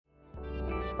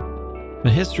The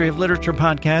History of Literature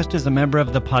podcast is a member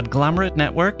of the Podglomerate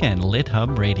Network and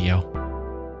LitHub Radio.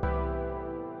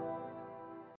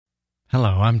 Hello,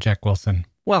 I'm Jack Wilson.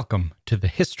 Welcome to the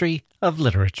History of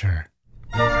Literature.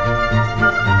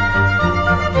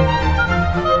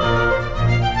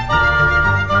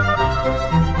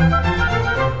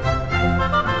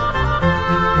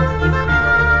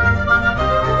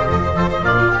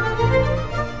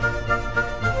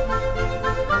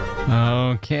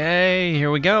 Okay, here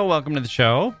we go. Welcome to the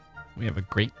show. We have a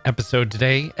great episode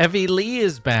today. Evie Lee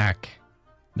is back,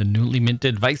 the newly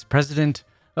minted vice president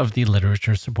of the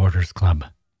Literature Supporters Club.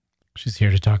 She's here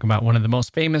to talk about one of the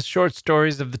most famous short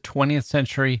stories of the 20th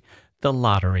century, The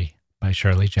Lottery by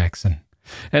Shirley Jackson.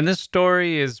 And this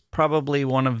story is probably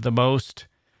one of the most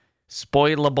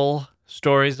spoilable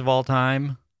stories of all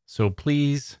time. So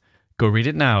please go read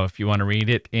it now if you want to read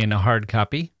it in a hard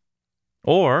copy.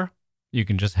 Or you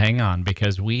can just hang on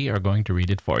because we are going to read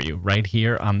it for you right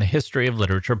here on the History of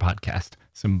Literature podcast.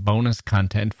 Some bonus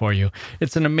content for you.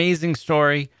 It's an amazing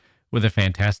story with a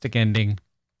fantastic ending,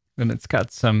 and it's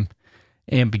got some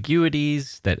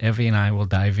ambiguities that Evie and I will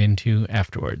dive into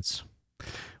afterwards.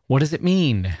 What does it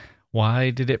mean?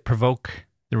 Why did it provoke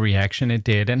the reaction it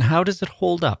did? And how does it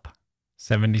hold up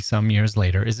 70-some years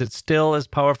later? Is it still as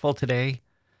powerful today?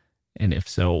 And if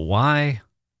so, why?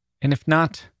 And if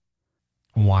not,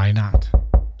 why not?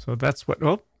 So that's what...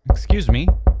 Oh, excuse me.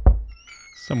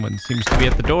 Someone seems to be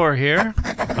at the door here.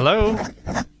 Hello?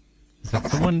 Is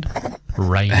that someone?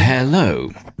 Right.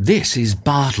 Hello. This is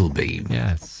Bartleby.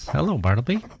 Yes. Hello,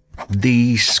 Bartleby.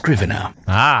 The Scrivener.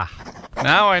 Ah,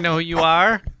 now I know who you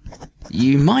are.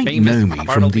 You might Famous know me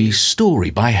Bartleby. from the story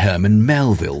by Herman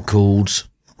Melville called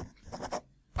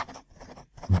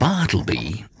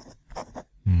Bartleby.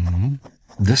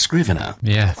 The Scrivener.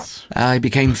 Yes. I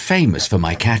became famous for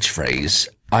my catchphrase,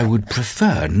 I would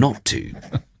prefer not to.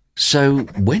 So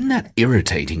when that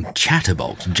irritating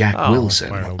chatterbox Jack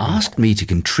Wilson Bartleby asked me to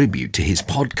contribute to his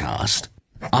podcast,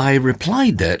 I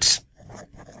replied that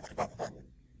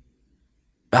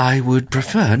I would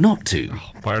prefer not to.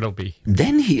 Bartleby.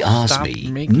 Then he asked Stop me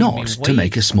making not me to wait.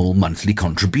 make a small monthly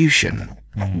contribution.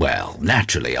 Well,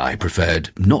 naturally, I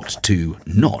preferred not to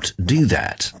not do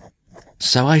that.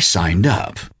 So I signed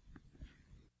up.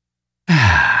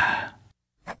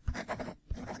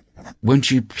 Won't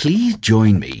you please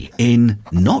join me in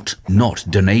not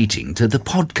donating to the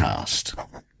podcast?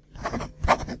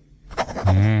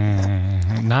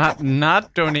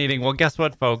 Not donating. Well, guess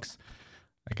what, folks?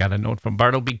 I got a note from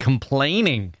Bartleby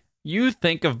complaining. You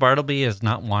think of Bartleby as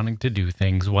not wanting to do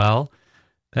things well.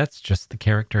 That's just the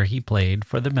character he played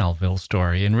for the Melville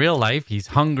story. In real life, he's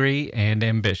hungry and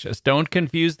ambitious. Don't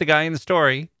confuse the guy in the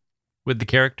story with the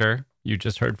character you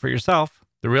just heard for yourself,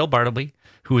 the real Bartleby,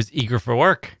 who is eager for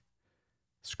work.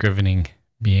 Scrivening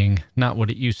being not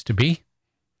what it used to be.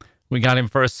 We got him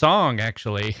for a song,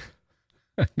 actually.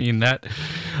 I mean that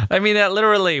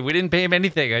literally. We didn't pay him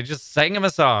anything. I just sang him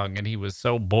a song, and he was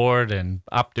so bored and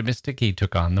optimistic he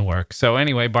took on the work. So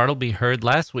anyway, Bartleby heard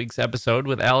last week's episode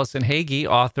with Allison Hagee,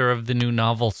 author of the new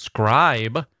novel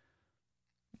Scribe,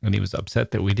 and he was upset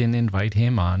that we didn't invite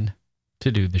him on to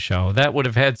do the show. That would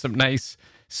have had some nice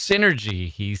synergy,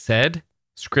 he said,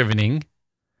 scrivening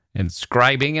and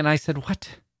scribing. And I said,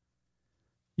 what?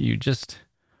 You just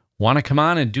want to come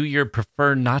on and do your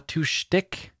prefer not to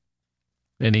shtick?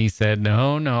 And he said,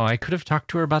 no, I could have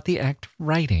talked to her about the act of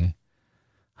writing.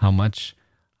 How much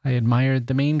I admired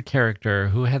the main character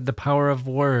who had the power of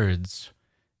words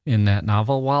in that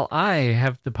novel, while I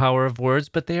have the power of words,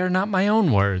 but they are not my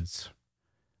own words.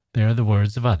 They are the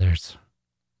words of others.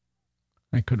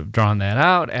 I could have drawn that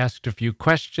out, asked a few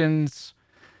questions,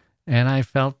 and I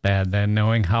felt bad then,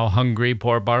 knowing how hungry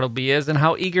poor Bartleby is and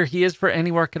how eager he is for any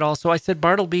work at all. So I said,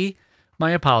 Bartleby, my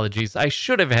apologies. I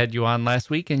should have had you on last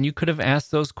week, and you could have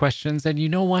asked those questions. And you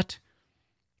know what?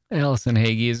 Allison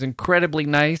Hagee is incredibly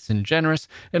nice and generous,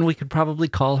 and we could probably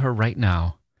call her right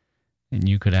now. And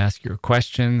you could ask your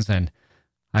questions, and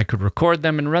I could record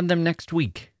them and run them next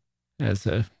week as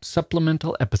a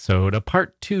supplemental episode, a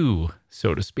part 2,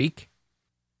 so to speak.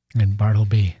 And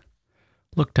Bartleby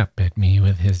looked up at me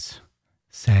with his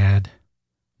sad,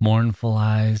 mournful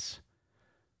eyes,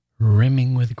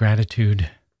 rimming with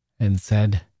gratitude, and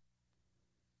said,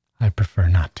 I prefer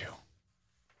not to.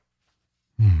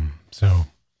 So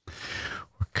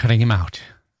we're cutting him out.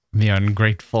 The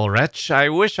ungrateful wretch. I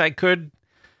wish I could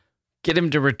get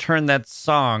him to return that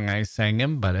song I sang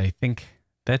him, but I think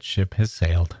that ship has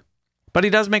sailed. But he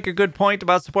does make a good point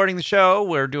about supporting the show.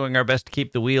 We're doing our best to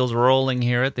keep the wheels rolling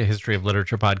here at the History of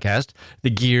Literature podcast. The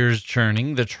gears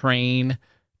churning, the train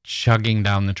chugging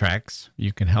down the tracks,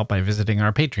 you can help by visiting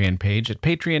our Patreon page at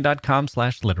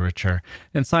patreon.com/literature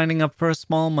and signing up for a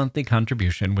small monthly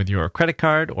contribution with your credit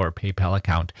card or PayPal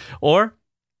account. Or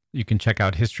you can check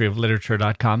out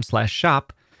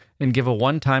historyofliterature.com/shop and give a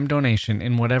one-time donation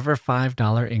in whatever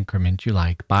 $5 increment you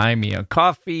like. Buy me a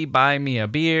coffee, buy me a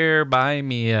beer, buy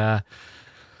me a...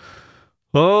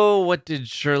 Oh, what did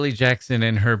Shirley Jackson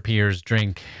and her peers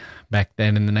drink back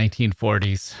then in the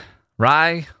 1940s?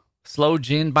 Rye, slow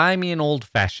gin, buy me an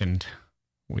old-fashioned.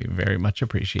 We very much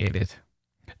appreciate it.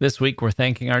 This week, we're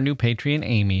thanking our new Patreon,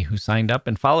 Amy, who signed up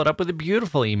and followed up with a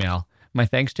beautiful email. My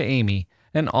thanks to Amy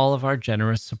and all of our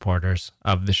generous supporters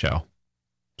of the show.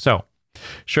 So,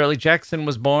 Shirley Jackson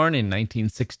was born in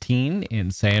 1916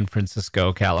 in San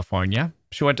Francisco, California.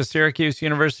 She went to Syracuse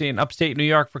University in upstate New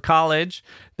York for college,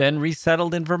 then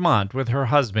resettled in Vermont with her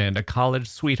husband, a college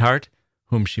sweetheart,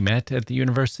 whom she met at the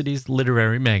university's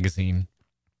literary magazine.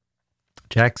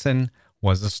 Jackson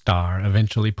was a star,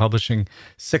 eventually publishing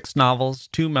 6 novels,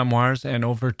 2 memoirs, and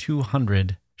over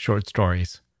 200 short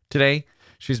stories. Today,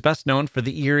 she's best known for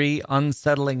the eerie,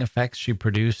 unsettling effects she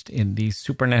produced in the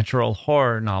supernatural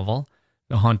horror novel,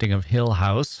 The Haunting of Hill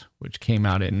House, which came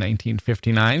out in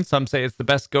 1959. Some say it's the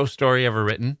best ghost story ever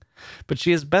written. But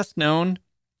she is best known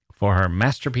for her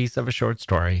masterpiece of a short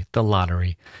story, The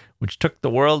Lottery, which took the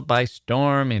world by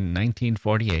storm in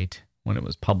 1948 when it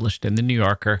was published in The New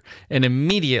Yorker and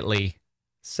immediately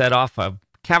set off a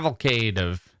cavalcade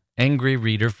of angry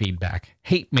reader feedback.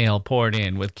 Hate mail poured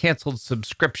in with canceled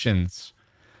subscriptions.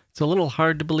 It's a little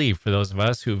hard to believe for those of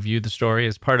us who view the story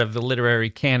as part of the literary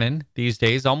canon these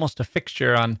days, almost a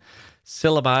fixture on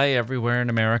syllabi everywhere in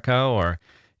America or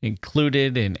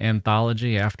included in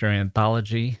anthology after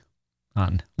anthology,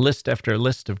 on list after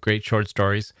list of great short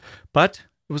stories. But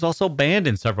it was also banned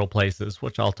in several places,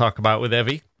 which I'll talk about with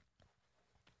Evie.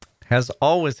 Has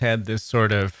always had this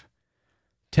sort of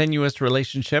tenuous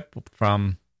relationship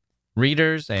from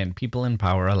readers and people in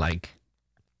power alike.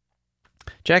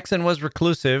 Jackson was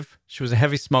reclusive. She was a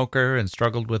heavy smoker and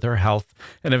struggled with her health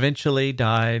and eventually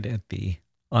died at the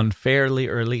unfairly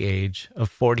early age of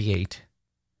 48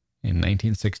 in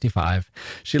 1965.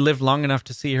 She lived long enough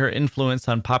to see her influence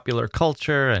on popular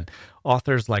culture and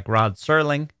authors like Rod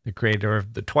Serling, the creator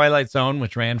of The Twilight Zone,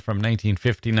 which ran from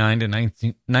 1959 to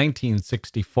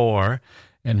 1964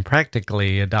 and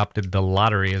practically adopted The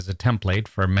Lottery as a template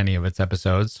for many of its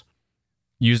episodes,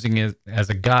 using it as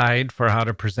a guide for how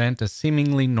to present a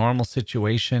seemingly normal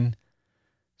situation,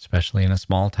 especially in a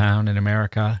small town in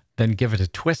America, then give it a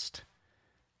twist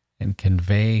and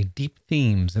convey deep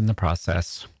themes in the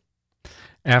process.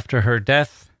 After her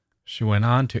death, she went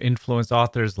on to influence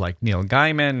authors like Neil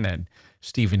Gaiman and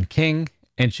Stephen King,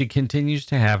 and she continues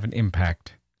to have an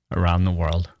impact around the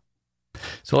world.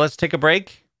 So let's take a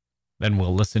break, then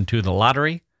we'll listen to The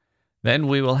Lottery, then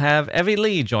we will have Evie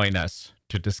Lee join us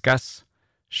to discuss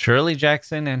Shirley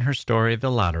Jackson and her story, The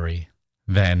Lottery,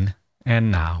 then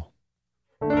and now.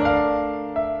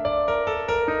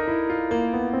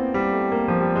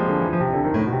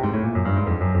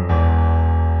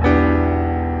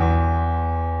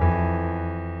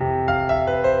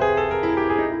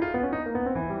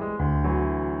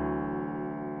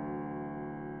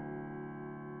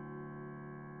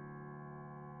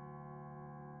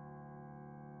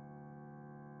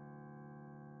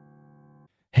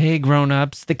 Hey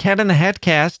grown-ups, the Cat in the Hat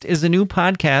Cast is a new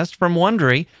podcast from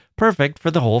Wondery, perfect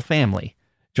for the whole family.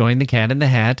 Join the Cat in the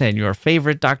Hat and your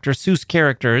favorite Dr. Seuss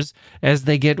characters as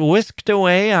they get whisked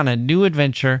away on a new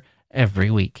adventure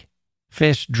every week.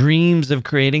 Fish dreams of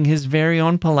creating his very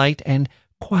own polite and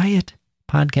quiet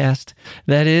podcast.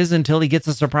 That is, until he gets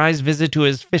a surprise visit to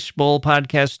his Fishbowl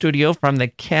podcast studio from the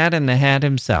Cat in the Hat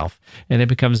himself, and it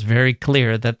becomes very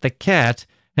clear that the cat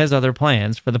has other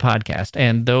plans for the podcast,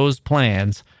 and those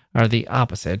plans are the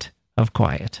opposite of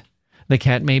quiet. The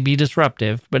cat may be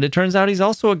disruptive, but it turns out he's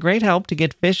also a great help to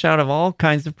get fish out of all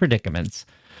kinds of predicaments.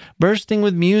 Bursting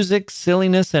with music,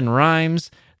 silliness, and rhymes,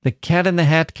 the Cat in the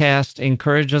Hat Cast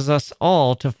encourages us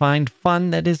all to find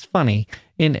fun that is funny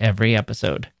in every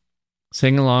episode.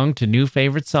 Sing along to new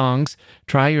favorite songs,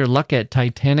 try your luck at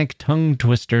Titanic tongue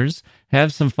twisters,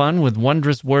 have some fun with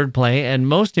wondrous wordplay, and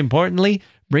most importantly,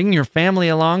 bring your family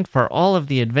along for all of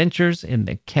the adventures in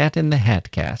the Cat in the Hat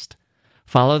Cast.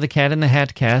 Follow the Cat in the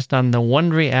Hat Cast on the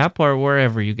Wondery app or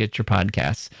wherever you get your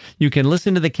podcasts. You can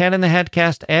listen to the Cat in the Hat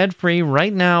Cast ad-free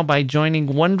right now by joining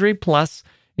Wondery Plus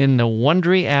in the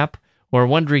Wondery app or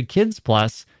Wondery Kids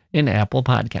Plus in Apple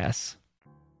Podcasts.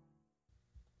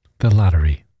 The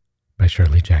Lottery by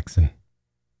Shirley Jackson.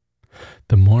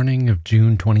 The morning of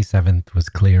June 27th was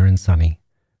clear and sunny,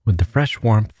 with the fresh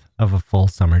warmth of a full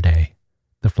summer day.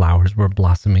 The flowers were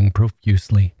blossoming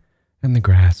profusely, and the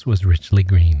grass was richly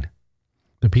green.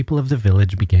 The people of the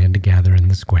village began to gather in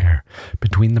the square,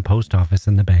 between the post office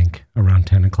and the bank, around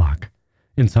 10 o'clock.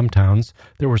 In some towns,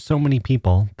 there were so many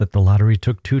people that the lottery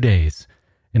took 2 days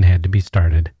and had to be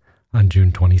started on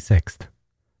June 26th.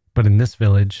 But in this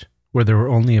village, where there were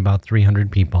only about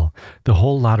 300 people, the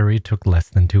whole lottery took less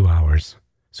than 2 hours,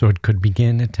 so it could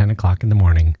begin at 10 o'clock in the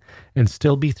morning and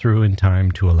still be through in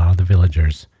time to allow the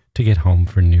villagers to get home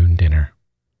for noon dinner.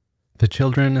 The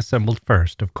children assembled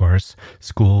first, of course.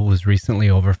 School was recently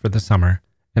over for the summer,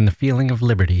 and the feeling of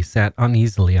liberty sat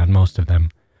uneasily on most of them.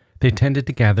 They tended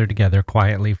to gather together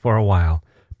quietly for a while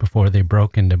before they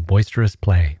broke into boisterous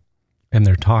play, and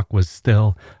their talk was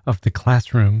still of the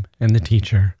classroom and the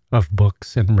teacher, of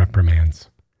books and reprimands.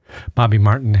 Bobby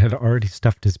Martin had already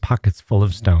stuffed his pockets full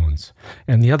of stones,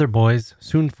 and the other boys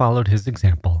soon followed his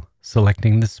example,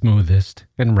 selecting the smoothest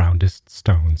and roundest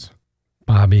stones.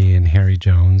 Bobby and Harry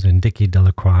Jones and Dickie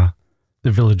Delacroix,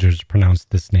 the villagers pronounced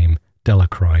this name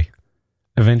Delacroix,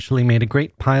 eventually made a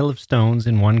great pile of stones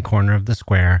in one corner of the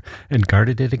square and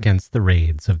guarded it against the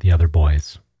raids of the other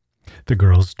boys. The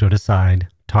girls stood aside,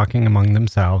 talking among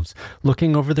themselves,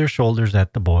 looking over their shoulders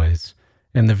at the boys,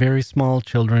 and the very small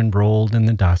children rolled in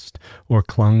the dust or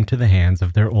clung to the hands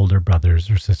of their older brothers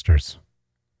or sisters.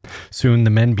 Soon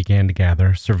the men began to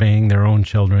gather, surveying their own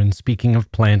children, speaking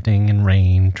of planting and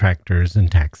rain, tractors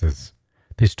and taxes.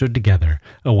 They stood together,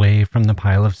 away from the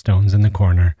pile of stones in the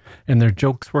corner, and their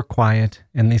jokes were quiet,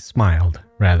 and they smiled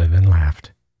rather than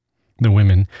laughed. The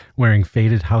women, wearing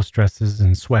faded house dresses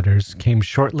and sweaters, came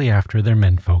shortly after their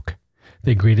menfolk.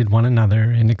 They greeted one another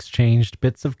and exchanged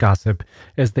bits of gossip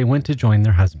as they went to join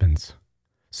their husbands.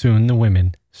 Soon the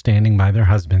women, standing by their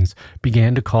husbands,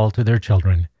 began to call to their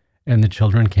children, and the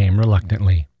children came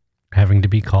reluctantly, having to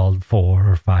be called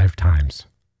 4 or 5 times.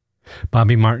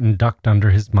 Bobby Martin ducked under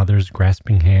his mother's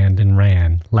grasping hand and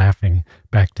ran, laughing,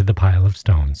 back to the pile of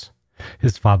stones.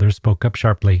 His father spoke up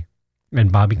sharply,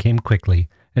 and Bobby came quickly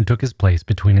and took his place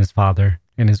between his father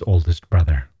and his oldest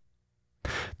brother.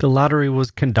 The lottery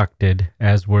was conducted,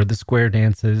 as were the square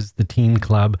dances, the teen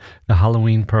club, the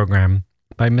Halloween program,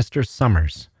 by Mr.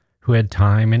 Summers, who had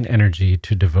time and energy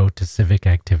to devote to civic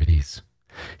activities.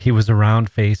 He was a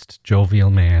round-faced,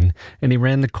 jovial man, and he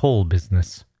ran the coal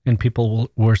business, and people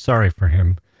were sorry for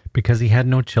him because he had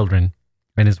no children,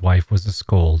 and his wife was a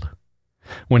scold.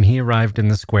 When he arrived in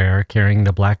the square, carrying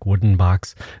the black wooden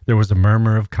box, there was a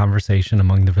murmur of conversation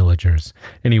among the villagers,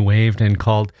 and he waved and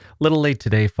called, "Little late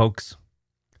today, folks."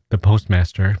 The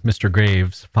postmaster, Mr.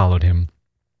 Graves, followed him,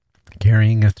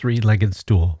 carrying a 3-legged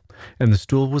stool, and the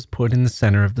stool was put in the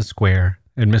center of the square,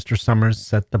 and Mr. Summers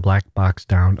set the black box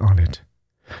down on it.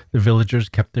 The villagers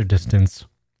kept their distance,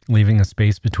 leaving a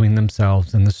space between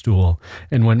themselves and the stool,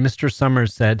 and when Mr.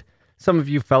 Summers said, "Some of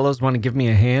you fellows want to give me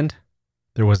a hand?"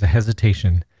 there was a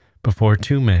hesitation before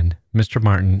 2 men, Mr.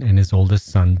 Martin and his oldest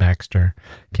son, Baxter,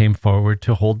 came forward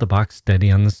to hold the box steady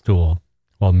on the stool,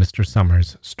 while Mr.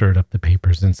 Summers stirred up the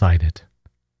papers inside it.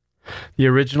 The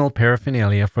original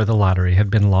paraphernalia for the lottery had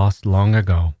been lost long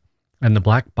ago, and the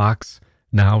black box,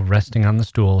 now resting on the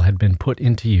stool, had been put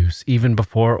into use even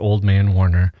before Old Man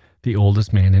Warner, the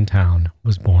oldest man in town,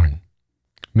 was born.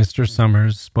 Mr.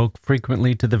 Summers spoke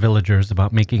frequently to the villagers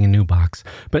about making a new box,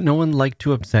 but no one liked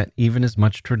to upset even as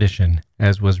much tradition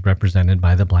as was represented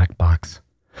by the black box.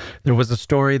 There was a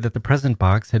story that the present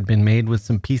box had been made with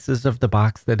some pieces of the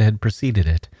box that had preceded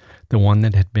it, the one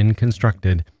that had been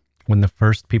constructed when the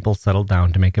first people settled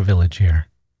down to make a village here.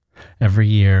 Every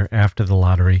year after the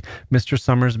lottery, Mr.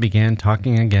 Summers began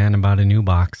talking again about a new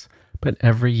box, but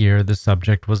every year the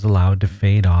subject was allowed to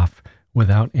fade off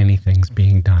without anything's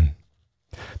being done.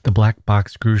 The black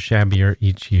box grew shabbier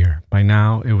each year. By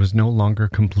now, it was no longer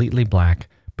completely black,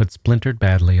 but splintered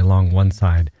badly along one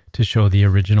side to show the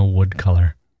original wood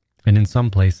color, and in some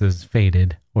places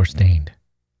faded or stained.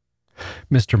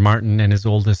 Mr. Martin and his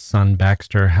oldest son,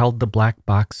 Baxter, held the black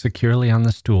box securely on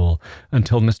the stool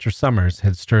until Mr. Summers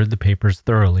had stirred the papers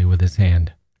thoroughly with his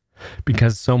hand.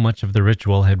 Because so much of the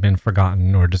ritual had been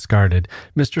forgotten or discarded,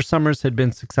 Mr. Summers had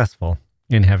been successful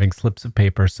in having slips of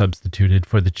paper substituted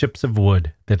for the chips of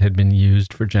wood that had been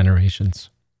used for generations.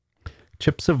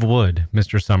 Chips of wood,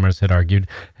 Mr. Summers had argued,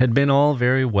 had been all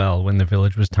very well when the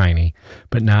village was tiny,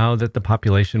 but now that the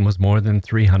population was more than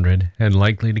 300 and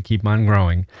likely to keep on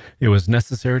growing, it was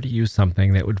necessary to use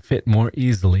something that would fit more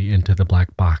easily into the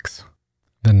black box.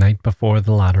 The night before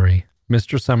the lottery,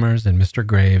 Mr. Summers and Mr.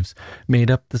 Graves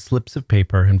made up the slips of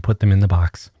paper and put them in the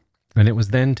box, and it was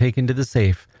then taken to the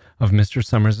safe of Mr.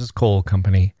 Summers's coal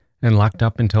company and locked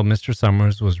up until Mr.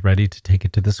 Summers was ready to take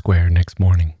it to the square next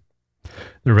morning.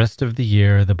 The rest of the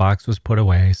year, the box was put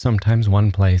away, sometimes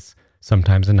one place,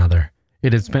 sometimes another.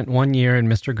 It had spent 1 year in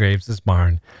Mr. Graves's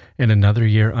barn, and another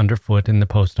year underfoot in the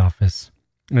post office,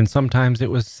 and sometimes it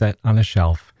was set on a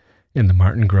shelf in the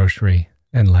Martin grocery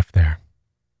and left there.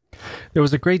 There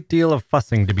was a great deal of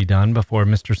fussing to be done before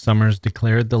Mr. Summers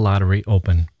declared the lottery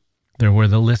open. There were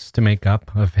the lists to make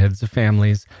up of heads of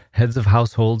families, heads of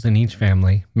households in each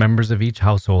family, members of each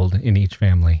household in each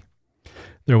family.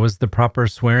 There was the proper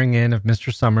swearing in of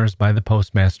Mr. Summers by the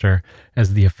postmaster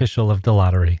as the official of the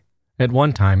lottery. At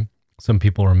one time, some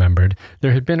people remembered,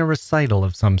 there had been a recital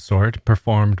of some sort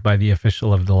performed by the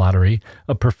official of the lottery,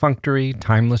 a perfunctory,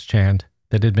 timeless chant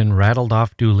that had been rattled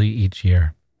off duly each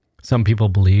year. Some people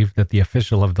believed that the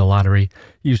official of the lottery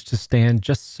used to stand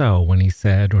just so when he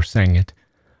said or sang it.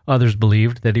 Others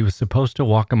believed that he was supposed to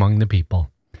walk among the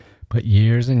people. But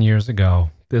years and years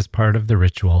ago, this part of the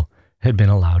ritual had been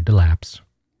allowed to lapse.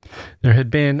 There had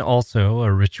been also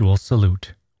a ritual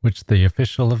salute, which the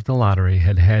official of the lottery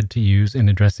had had to use in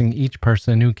addressing each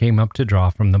person who came up to draw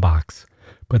from the box.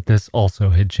 But this also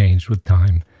had changed with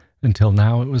time, until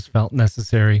now it was felt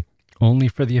necessary only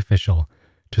for the official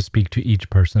to speak to each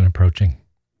person approaching.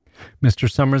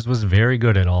 Mr. Summers was very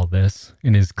good at all this.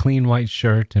 In his clean white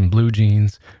shirt and blue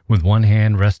jeans, with one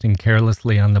hand resting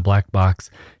carelessly on the black box,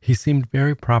 he seemed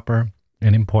very proper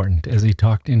and important as he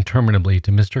talked interminably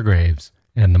to Mr. Graves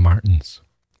and the Martins.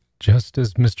 Just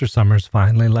as Mr. Summers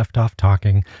finally left off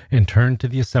talking and turned to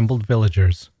the assembled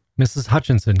villagers, Mrs.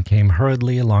 Hutchinson came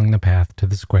hurriedly along the path to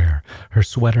the square, her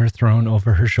sweater thrown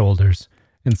over her shoulders,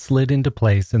 and slid into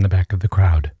place in the back of the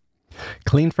crowd.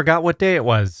 "Clean forgot what day it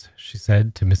was," she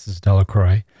said to Mrs.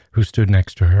 Delacroix, who stood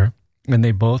next to her, and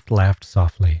they both laughed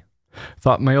softly.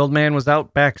 "Thought my old man was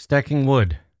out back stacking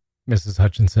wood," Mrs.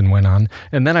 Hutchinson went on,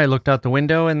 "and then I looked out the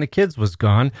window and the kids was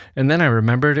gone, and then I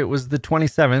remembered it was the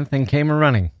 27th and came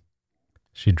a-running."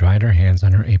 She dried her hands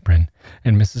on her apron,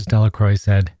 and Mrs. Delacroix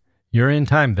said, "You're in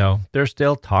time, though. They're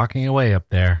still talking away up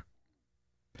there."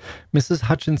 Mrs.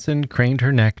 Hutchinson craned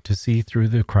her neck to see through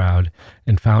the crowd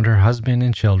and found her husband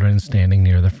and children standing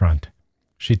near the front.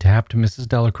 She tapped Mrs.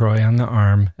 Delacroix on the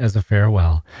arm as a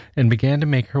farewell and began to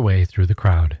make her way through the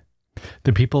crowd.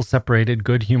 The people separated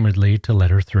good-humoredly to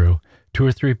let her through. 2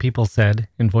 or 3 people said,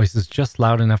 in voices just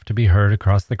loud enough to be heard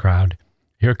across the crowd,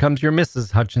 "Here comes your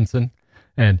Mrs. Hutchinson,"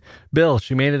 and "Bill,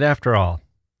 she made it after all."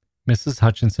 Mrs.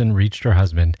 Hutchinson reached her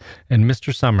husband, and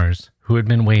Mr. Summers, who had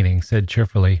been waiting, said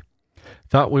cheerfully,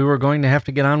 "Thought we were going to have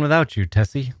to get on without you,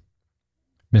 Tessie."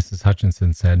 Mrs.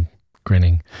 Hutchinson said,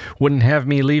 grinning, "Wouldn't have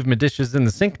me leave my dishes in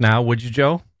the sink now, would you,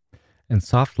 Joe?" And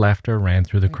soft laughter ran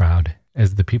through the crowd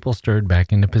as the people stirred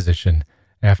back into position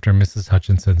after Mrs.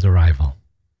 Hutchinson's arrival.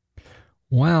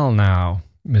 "Well, now,"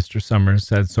 Mr. Summers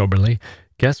said soberly,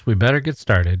 "guess we better get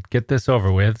started, get this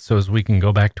over with, so as we can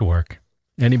go back to work.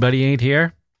 Anybody ain't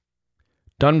here?"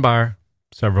 "Dunbar,"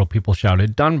 several people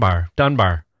shouted. "Dunbar,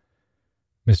 Dunbar."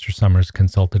 Mr. Summers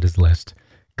consulted his list.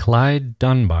 "Clyde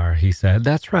Dunbar," he said.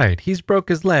 "That's right. He's broke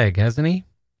his leg, hasn't he?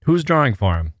 Who's drawing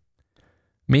for him?"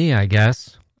 "Me, I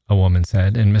guess," a woman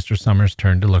said, and Mr. Summers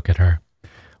turned to look at her.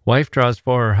 "Wife draws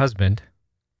for her husband."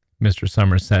 Mr.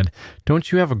 Summers said,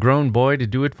 "Don't you have a grown boy to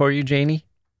do it for you, Janie?"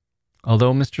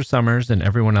 Although Mr. Summers and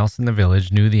everyone else in the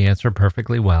village knew the answer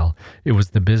perfectly well, it was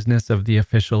the business of the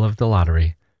official of the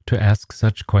lottery to ask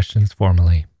such questions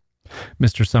formally.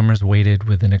 Mr. Summers waited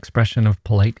with an expression of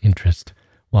polite interest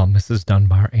while Mrs.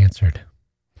 Dunbar answered.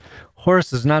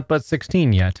 "Horace is not but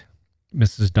 16 yet,"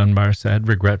 Mrs. Dunbar said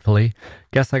regretfully.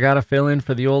 "Guess I gotta fill in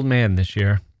for the old man this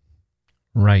year."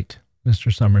 "Right,"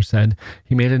 Mr. Summers said.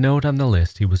 He made a note on the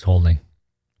list he was holding.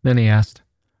 Then he asked,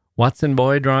 "Watson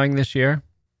boy drawing this year?"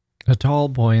 A tall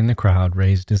boy in the crowd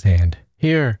raised his hand.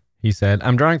 "Here," he said.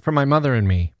 "I'm drawing for my mother and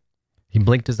me." He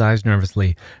blinked his eyes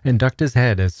nervously and ducked his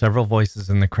head as several voices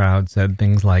in the crowd said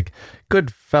things like,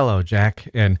 "Good fellow, Jack,"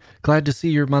 and "Glad to see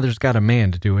your mother's got a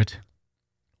man to do it."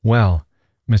 "Well,"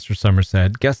 Mr. Summers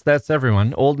said, "guess that's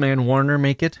everyone. Old man Warner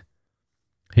make it?"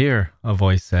 "Here," a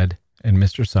voice said, and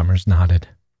Mr. Summers nodded.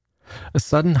 A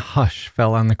sudden hush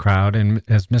fell on the crowd, and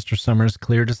as Mr. Summers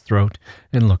cleared his throat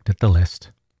and looked at the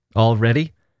list. "All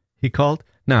ready?" he called.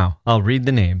 "Now, I'll read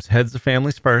the names. Heads of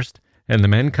families first, and the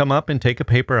men come up and take a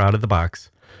paper out of the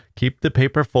box. Keep the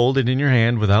paper folded in your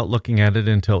hand without looking at it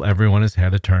until everyone has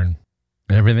had a turn.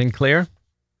 Everything clear?"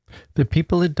 The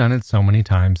people had done it so many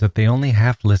times that they only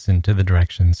half listened to the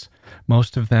directions.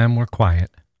 Most of them were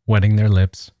quiet, wetting their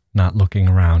lips, not looking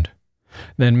around.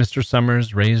 Then Mr.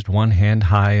 Summers raised one hand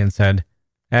high and said,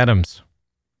 "Adams."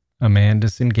 A man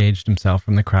disengaged himself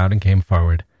from the crowd and came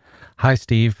forward. "Hi,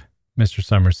 Steve," Mr.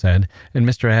 Summers said, and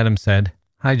Mr. Adams said,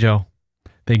 "Hi, Joe."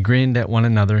 They grinned at one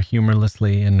another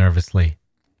humorlessly and nervously.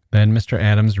 Then Mr.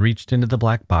 Adams reached into the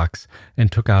black box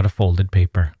and took out a folded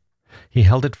paper. He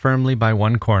held it firmly by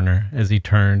one corner as he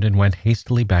turned and went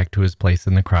hastily back to his place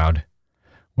in the crowd,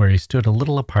 where he stood a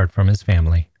little apart from his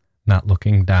family, not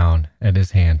looking down at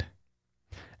his hand.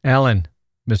 "Allen,"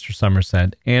 Mr. Summers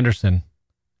said. "Anderson.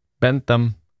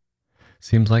 Bentham."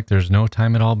 "Seems like there's no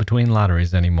time at all between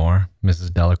lotteries anymore,"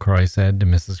 Mrs. Delacroix said to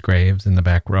Mrs. Graves in the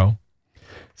back row.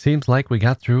 "Seems like we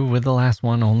got through with the last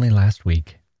one only last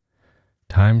week."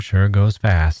 "Time sure goes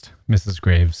fast," Mrs.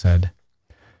 Graves said.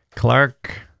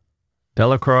 "Clark,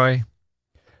 Delacroix."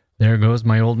 "There goes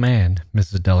my old man,"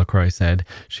 Mrs. Delacroix said.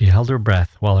 She held her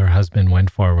breath while her husband went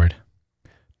forward.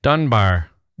 "Dunbar,"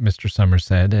 Mr. Summers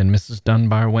said, and Mrs.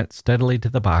 Dunbar went steadily to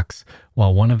the box,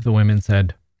 while one of the women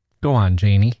said, "Go on,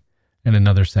 Janie," and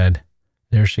another said,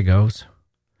 "There she goes."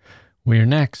 "We're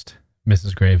next,"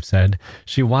 Mrs. Graves said.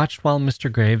 She watched while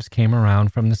Mr. Graves came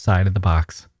around from the side of the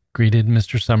box, greeted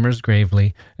Mr. Summers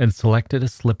gravely, and selected a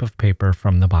slip of paper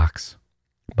from the box.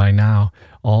 By now,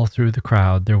 all through the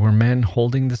crowd, there were men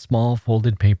holding the small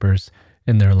folded papers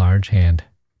in their large hand,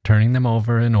 turning them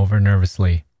over and over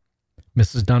nervously.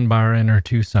 Mrs. Dunbar and her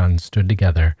two sons stood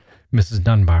together, Mrs.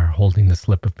 Dunbar holding the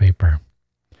slip of paper.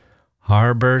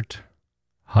 "Harbert,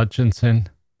 Hutchinson."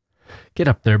 "Get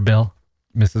up there, Bill,"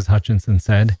 Mrs. Hutchinson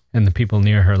said, and the people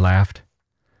near her laughed.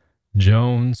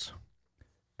 "Jones."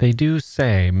 "They do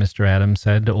say," Mr. Adams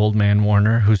said to Old Man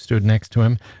Warner, who stood next to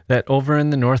him, "that over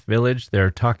in the North Village they're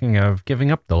talking of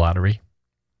giving up the lottery."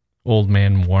 Old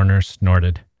Man Warner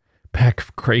snorted. "Pack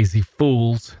of crazy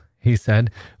fools," he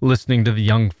said, "listening to the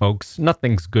young folks.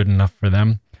 Nothing's good enough for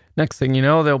them. Next thing you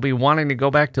know, they'll be wanting to go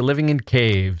back to living in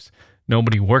caves.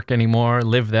 Nobody work anymore,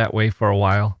 live that way for a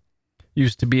while.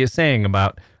 Used to be a saying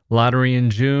about lottery in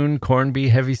June, corn be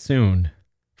heavy soon.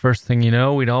 First thing you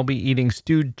know, we'd all be eating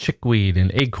stewed chickweed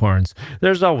and acorns.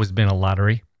 There's always been a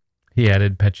lottery," he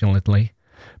added petulantly.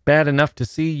 "Bad enough to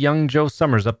see young Joe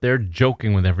Summers up there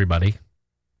joking with everybody."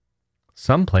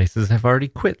 "Some places have already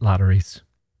quit lotteries,"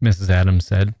 Mrs. Adams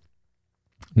said.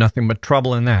 "Nothing but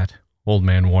trouble in that," Old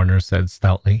Man Warner said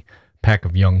stoutly. "Pack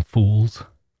of young fools."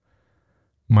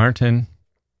 Martin,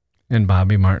 and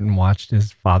Bobby Martin watched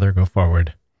his father go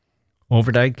forward.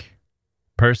 "Overdyke,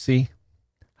 Percy."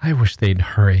 "I wish they'd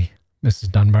hurry,"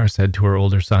 Mrs. Dunbar said to her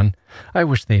older son. "I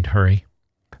wish they'd hurry."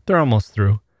 "They're almost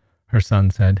through," her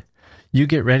son said. "You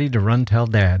get ready to run tell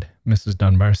Dad," Mrs.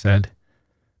 Dunbar said.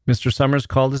 Mr. Summers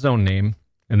called his own name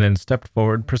and then stepped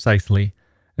forward precisely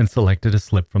and selected a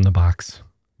slip from the box.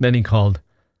 Then he called,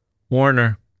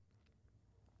 "Warner."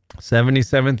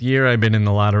 77th year I've been in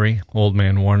the lottery," Old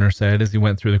Man Warner said as he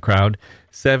went through the crowd.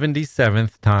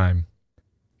 77th time.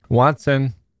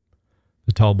 "Watson."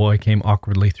 The tall boy came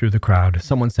awkwardly through the crowd.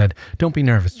 Someone said, "Don't be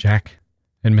nervous, Jack."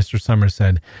 And Mr. Summers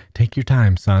said, "Take your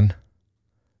time, son."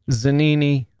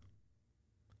 "Zanini."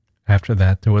 After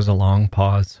that, there was a long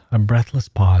pause, a breathless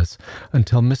pause,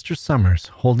 until Mr. Summers,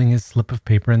 holding his slip of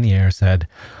paper in the air, said,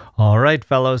 "All right,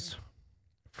 fellows."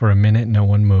 For a minute, no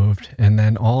one moved, and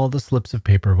then all the slips of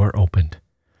paper were opened.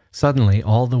 Suddenly,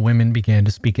 all the women began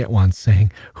to speak at once,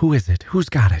 saying, "Who is it? Who's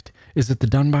got it? Is it the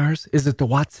Dunbars? Is it the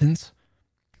Watsons?"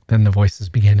 Then the voices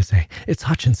began to say, "It's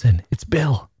Hutchinson. It's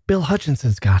Bill. Bill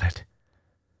Hutchinson's got it."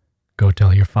 "Go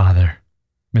tell your father,"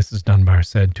 Mrs. Dunbar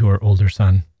said to her older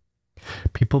son.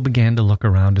 People began to look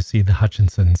around to see the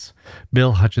Hutchinsons.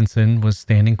 Bill Hutchinson was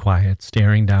standing quiet,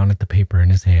 staring down at the paper in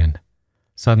his hand.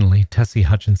 Suddenly, Tessie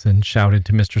Hutchinson shouted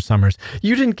to Mr. Summers,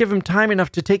 "You didn't give him time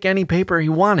enough to take any paper he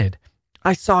wanted.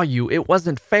 I saw you. It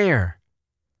wasn't fair."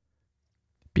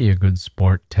 "Be a good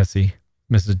sport, Tessie,"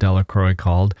 Mrs. Delacroix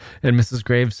called, and Mrs.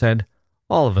 Graves said,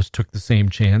 "All of us took the same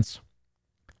chance."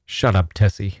 "Shut up,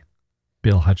 Tessie,"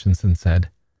 Bill Hutchinson said.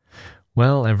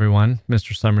 "Well, everyone,"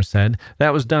 Mr. Summers said,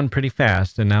 "that was done pretty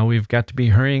fast, and now we've got to be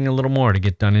hurrying a little more to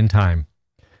get done in time."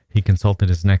 He consulted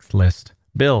his next list.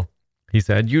 "Bill," he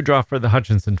said, "you draw for the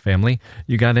Hutchinson family.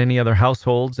 You got any other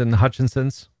households in the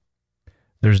Hutchinsons?"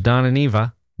 "There's Don and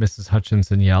Eva," Mrs.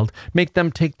 Hutchinson yelled. "Make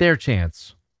them take their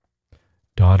chance."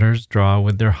 "Daughters draw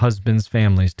with their husbands'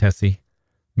 families, Tessie,"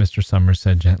 Mr. Summers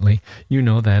said gently. "You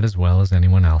know that as well as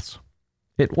anyone else."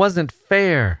 "It wasn't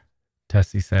fair,"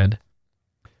 Tessie said.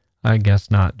 "I guess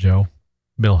not, Joe,"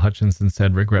 Bill Hutchinson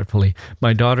said regretfully.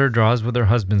 "My daughter draws with her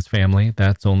husband's family.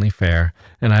 That's only fair.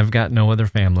 And I've got no other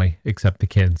family except the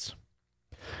kids."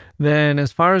 "Then,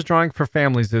 as far as drawing for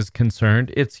families is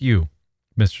concerned, it's you,"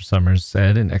 Mr. Summers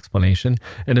said in explanation.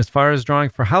 "And as far as drawing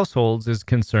for households is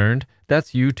concerned,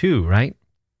 that's you too, right?"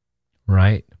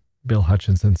 "Right," Bill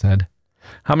Hutchinson said.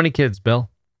 "How many kids,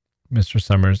 Bill?" Mr.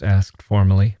 Summers asked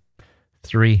formally.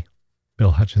 3,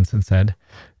 Bill Hutchinson said.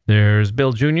 There's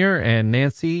Bill Jr. and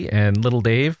Nancy and little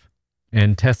Dave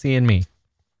and Tessie and me.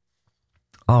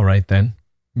 All right, then,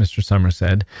 Mr. Summers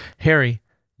said. Harry,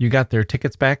 you got their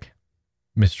tickets back?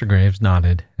 Mr. Graves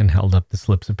nodded and held up the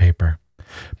slips of paper.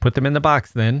 Put them in the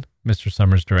box, then, Mr.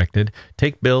 Summers directed.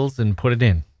 Take Bill's and put it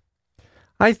in.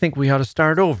 I think we ought to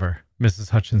start over,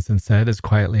 Mrs. Hutchinson said as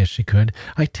quietly as she could.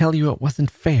 I tell you it wasn't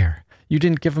fair. You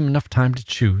didn't give them enough time to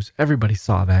choose. Everybody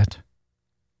saw that.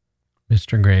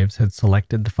 Mr. Graves had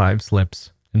selected the 5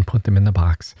 slips and put them in the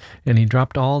box, and he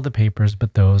dropped all the papers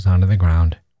but those onto the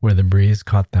ground, where the breeze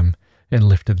caught them and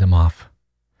lifted them off.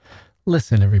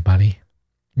 Listen, everybody,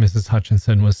 Mrs.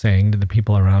 Hutchinson was saying to the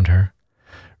people around her.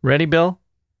 Ready, Bill?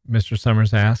 Mr.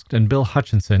 Summers asked, and Bill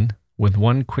Hutchinson, with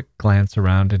one quick glance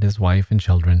around at his wife and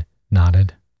children,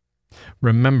 nodded.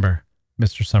 Remember,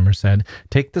 Mr. Summers said,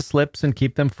 take the slips and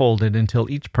keep them folded until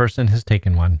each person has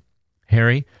taken one.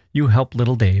 Harry, you help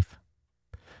little Dave.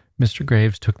 Mr.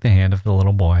 Graves took the hand of the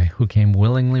little boy, who came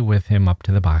willingly with him up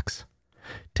to the box.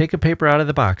 Take a paper out of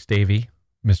the box, Davy,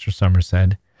 Mr. Summers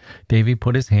said. Davy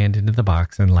put his hand into the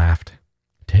box and laughed.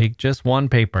 Take just one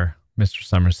paper, Mr.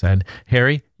 Summers said.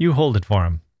 Harry, you hold it for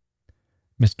him.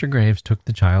 Mr. Graves took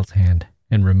the child's hand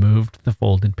and removed the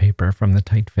folded paper from the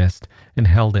tight fist and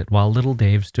held it while little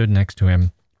Dave stood next to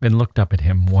him and looked up at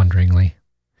him wonderingly.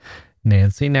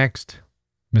 Nancy next,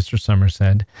 Mr. Summers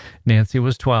said. Nancy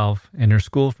was 12, and her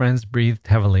school friends breathed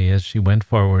heavily as she went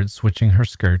forward, switching her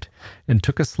skirt, and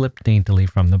took a slip daintily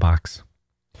from the box.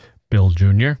 Bill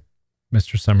Jr.,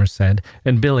 Mr. Summers said,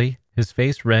 and Billy, his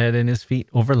face red and his feet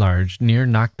overlarge, near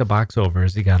knocked the box over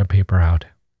as he got a paper out.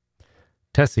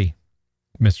 Tessie,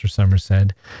 Mr. Summers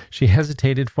said. She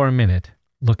hesitated for a minute,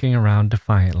 looking around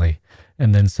defiantly,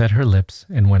 and then set her lips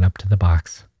and went up to the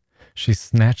box. She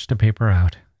snatched a paper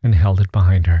out and held it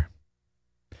behind her.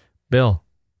 Bill,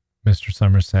 Mr.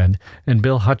 Summers said, and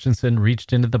Bill Hutchinson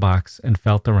reached into the box and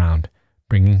felt around,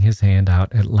 bringing his hand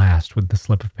out at last with the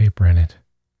slip of paper in it.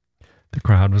 The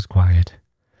crowd was quiet.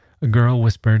 A girl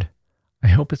whispered, I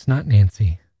hope it's not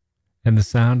Nancy, and the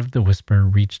sound of the whisper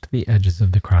reached the edges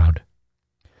of the crowd.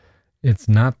 It's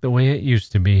not the way it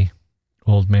used to be,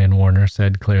 Old Man Warner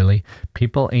said clearly.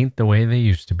 People ain't the way they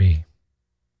used to be.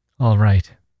 All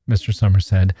right, Mr. Summers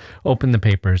said. Open the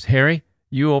papers. Harry,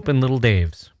 you open little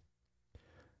Dave's.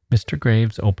 Mr.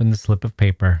 Graves opened the slip of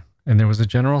paper, and there was a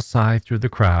general sigh through the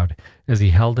crowd as he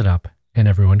held it up, and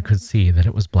everyone could see that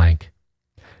it was blank.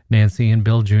 Nancy and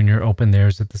Bill Jr. opened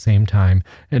theirs at the same time,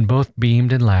 and both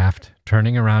beamed and laughed,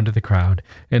 turning around to the crowd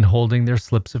and holding their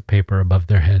slips of paper above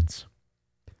their heads.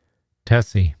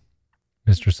 Tessie,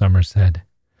 Mr. Summers said.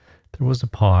 There was a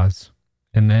pause,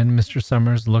 and then Mr.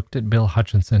 Summers looked at Bill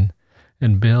Hutchinson,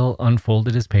 and Bill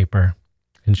unfolded his paper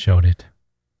and showed it.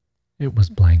 It was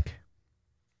blank.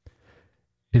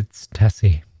 It's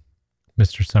Tessie,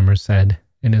 Mr. Summers said,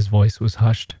 and his voice was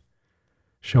hushed.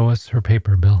 Show us her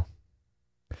paper, Bill.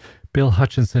 Bill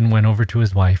Hutchinson went over to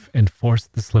his wife and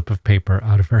forced the slip of paper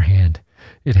out of her hand.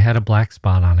 It had a black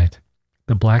spot on it,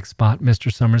 the black spot Mr.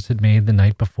 Summers had made the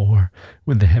night before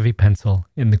with the heavy pencil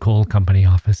in the coal company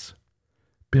office.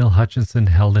 Bill Hutchinson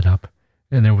held it up,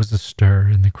 and there was a stir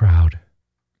in the crowd.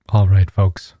 All right,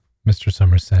 folks, Mr.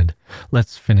 Summers said.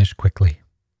 Let's finish quickly.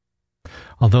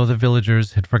 Although the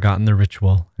villagers had forgotten the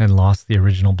ritual and lost the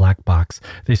original black box,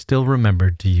 they still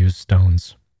remembered to use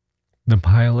stones. The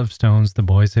pile of stones the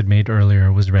boys had made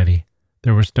earlier was ready.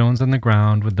 There were stones on the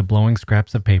ground with the blowing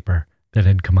scraps of paper that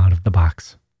had come out of the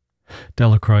box.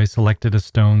 Delacroix selected a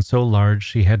stone so large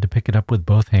she had to pick it up with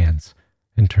both hands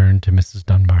and turned to Mrs.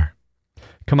 Dunbar.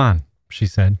 Come on, she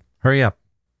said. Hurry up.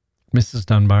 Mrs.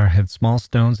 Dunbar had small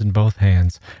stones in both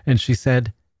hands, and she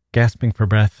said, gasping for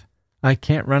breath, I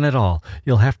can't run at all.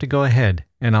 You'll have to go ahead,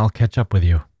 and I'll catch up with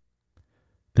you.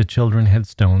 The children had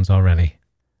stones already,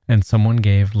 and someone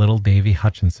gave little Davy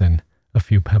Hutchinson a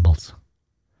few pebbles.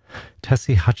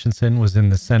 Tessie Hutchinson was in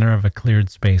the center of a cleared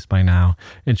space by now,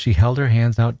 and she held her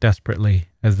hands out desperately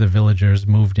as the villagers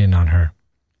moved in on her.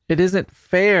 It isn't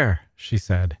fair, she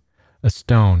said. A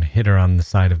stone hit her on the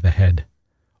side of the head.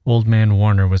 Old Man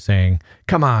Warner was saying,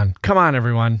 come on,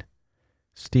 everyone.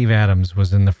 Steve Adams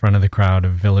was in the front of the crowd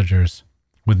of villagers,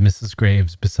 with Mrs.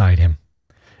 Graves beside him.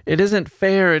 It isn't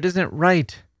fair, it isn't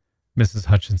right, Mrs.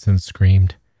 Hutchinson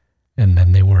screamed, and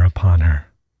then they were upon her.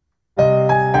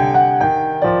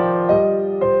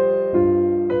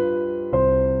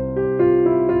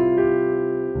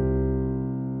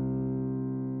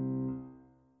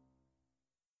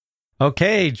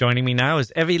 Okay, joining me now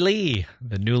is Evie Lee,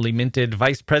 the newly minted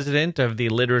Vice President of the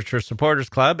Literature Supporters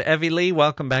Club. Evie Lee,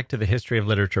 welcome back to the History of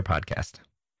Literature podcast.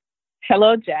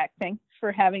 Hello, Jack. Thanks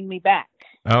for having me back.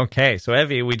 Okay, so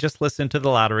Evie, we just listened to The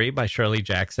Lottery by Shirley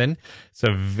Jackson. It's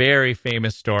a very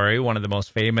famous story, one of the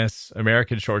most famous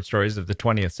American short stories of the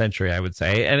 20th century, I would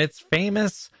say. And it's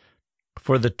famous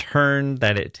for the turn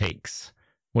that it takes.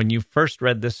 When you first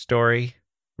read this story,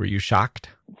 were you shocked?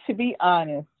 To be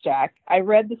honest, Jack, I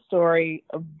read the story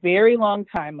a very long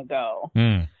time ago,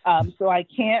 so I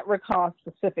can't recall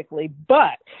specifically,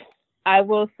 but I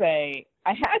will say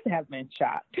I had to have been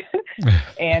shocked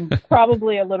and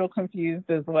probably a little confused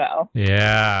as well.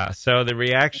 Yeah. So the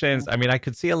reactions, I mean, I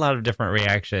could see a lot of different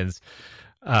reactions,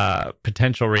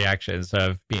 potential reactions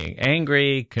of being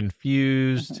angry,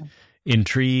 confused,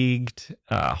 intrigued,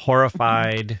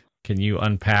 horrified. Can you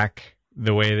unpack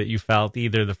the way that you felt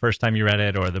either the first time you read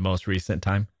it or the most recent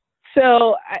time?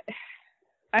 So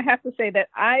I have to say that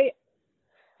I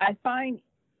find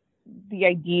the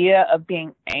idea of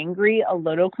being angry a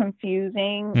little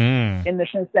confusing in the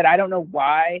sense that I don't know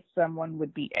why someone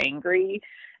would be angry,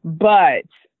 but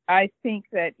I think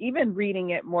that even reading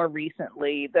it more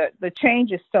recently, the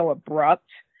change is so abrupt.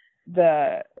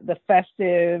 The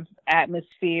festive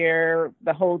atmosphere,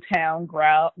 the whole town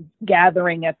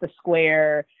gathering at the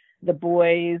square, the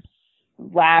boys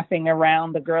laughing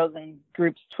around, the girls in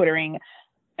groups twittering,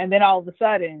 and then all of a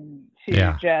sudden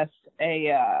to just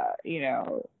a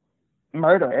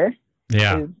murder.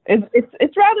 Yeah,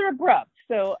 it's rather abrupt.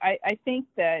 So I think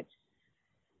that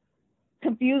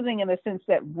confusing in the sense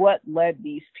that what led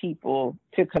these people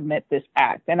to commit this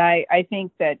act, and I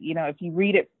think that if you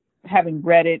read it, having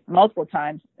read it multiple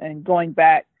times and going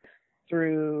back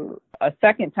through a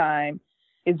second time,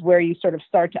 is where you sort of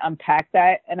start to unpack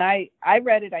that. And I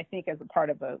read it, I think, as a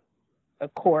part of a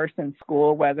course in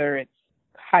school, whether it's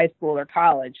high school or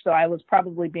college. So I was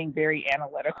probably being very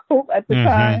analytical at the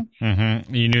time.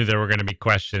 Mm-hmm. You knew there were going to be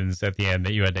questions at the end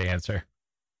that you had to answer.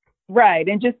 Right.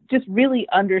 And just really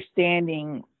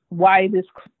understanding why is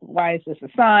this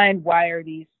assigned?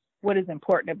 What is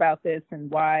important about this, and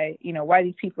why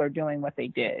these people are doing what they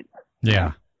did.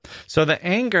 Yeah. So the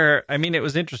anger, I mean, it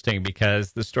was interesting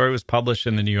because the story was published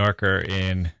in the New Yorker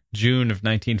in June of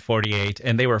 1948,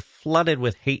 and they were flooded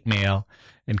with hate mail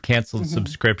and canceled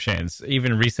subscriptions.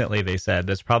 Even recently, they said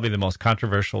that's probably the most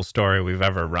controversial story we've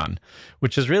ever run,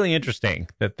 which is really interesting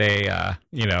that they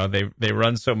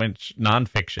run so much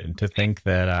nonfiction to think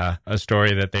that a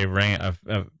story that they ran,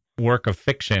 a work of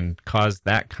fiction, caused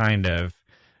that kind of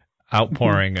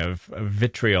outpouring of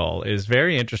vitriol is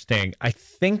very interesting. I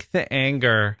think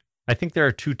there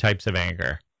are two types of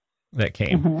anger that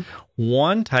came.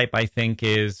 One type, I think,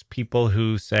 is people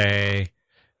who say,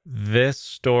 this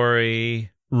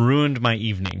story ruined my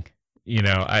evening.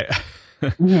 I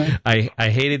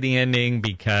hated the ending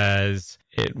because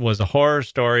it was a horror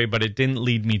story, but it didn't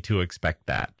lead me to expect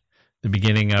that. The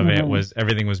beginning of it was,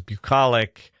 everything was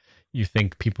bucolic. You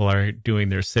think people are doing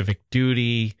their civic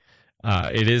duty.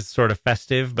 It is sort of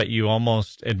festive, but you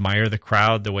almost admire the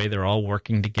crowd, the way they're all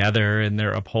working together and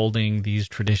they're upholding these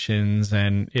traditions.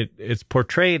 And it's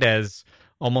portrayed as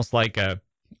almost like a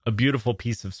beautiful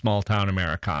piece of small town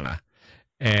Americana.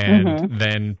 And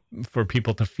then for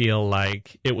people to feel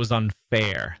like it was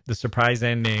unfair, the surprise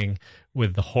ending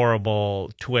with the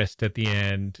horrible twist at the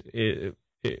end, it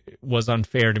was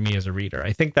unfair to me as a reader.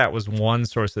 I think that was one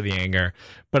source of the anger.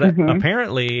 But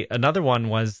apparently another one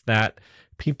was that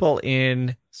people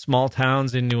in small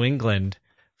towns in New England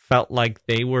felt like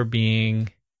they were being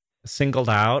singled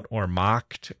out or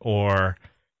mocked, or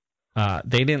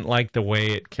they didn't like the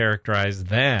way it characterized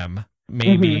them,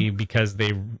 maybe because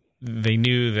they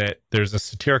knew that there's a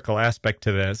satirical aspect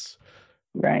to this.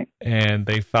 Right. And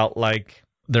they felt like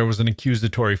there was an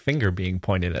accusatory finger being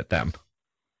pointed at them.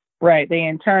 Right. They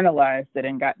internalized it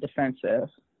and got defensive.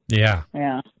 Yeah.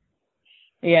 Yeah.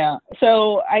 Yeah.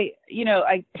 So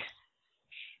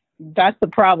that's the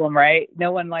problem, right?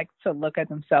 No one likes to look at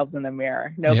themselves in the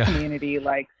mirror. No community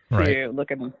likes to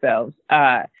look at themselves.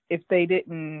 If they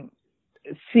didn't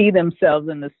see themselves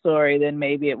in the story, then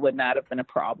maybe it would not have been a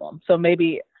problem. So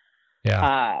maybe,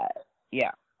 yeah.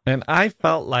 And I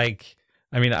felt like,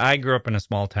 I grew up in a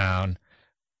small town.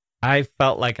 I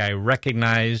felt like I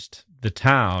recognized the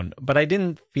town, but I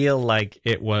didn't feel like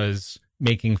it was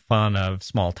making fun of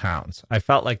small towns. I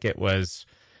felt like it was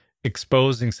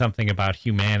exposing something about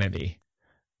humanity,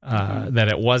 that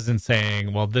it wasn't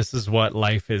saying, well, this is what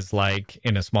life is like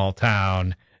in a small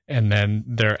town, and then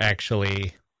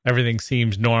everything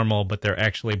seems normal, but they're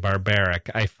actually barbaric.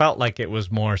 I felt like it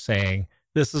was more saying,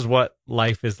 this is what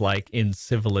life is like in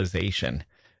civilization,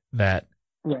 that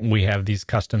we have these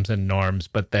customs and norms,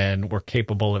 but then we're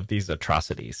capable of these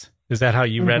atrocities. Is that how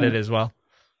you read it as well?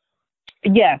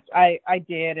 Yes, I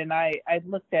did. And I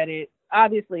looked at it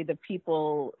obviously the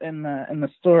people in the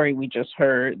story we just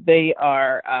heard,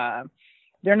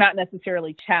 they're not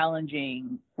necessarily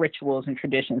challenging rituals and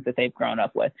traditions that they've grown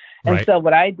up with. And Right. so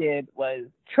what I did was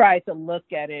try to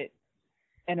look at it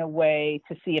in a way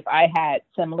to see if I had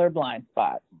similar blind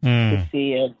spots, to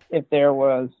see if there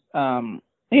was,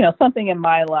 something in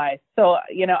my life. So,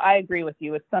 I agree with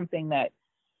you. It's something that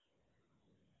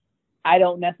I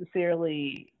don't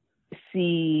necessarily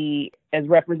see as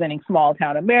representing small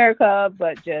town America,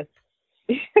 but just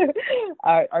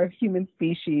our human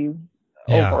species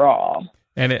overall.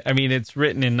 And it's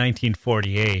written in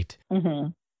 1948. Mm-hmm.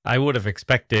 I would have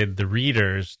expected the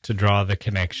readers to draw the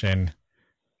connection,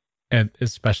 and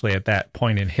especially at that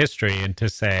point in history, and to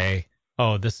say,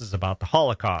 oh, this is about the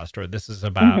Holocaust, or this is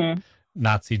about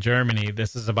Nazi Germany.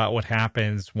 This is about what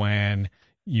happens when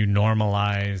you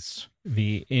normalize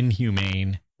the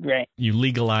inhumane. Right. You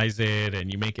legalize it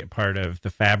and you make it part of the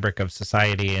fabric of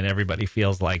society, and everybody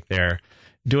feels like they're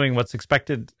doing what's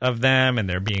expected of them, and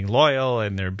they're being loyal,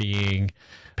 and they're being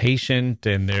patient,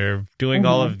 and they're doing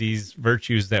all of these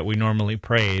virtues that we normally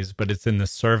praise, but it's in the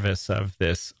service of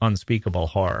this unspeakable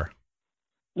horror.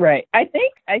 Right. I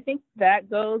think that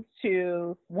goes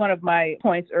to one of my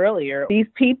points earlier. These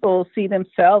people see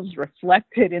themselves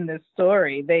reflected in this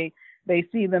story. They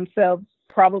see themselves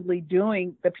probably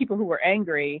doing, the people who were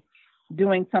angry,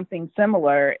 doing something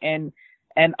similar, and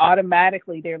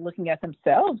automatically they're looking at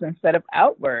themselves instead of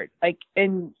outward. Like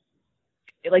you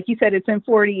said, it's in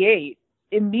 48.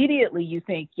 Immediately you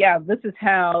think, yeah, this is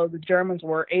how the Germans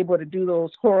were able to do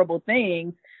those horrible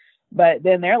things. But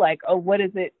then they're like, oh, what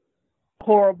is it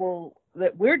horrible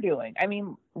that we're doing? I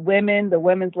mean, the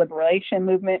women's liberation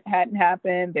movement hadn't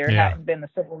happened. There hadn't been the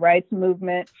civil rights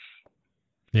movement.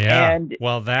 Yeah. And,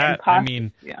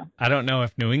 I don't know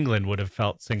if New England would have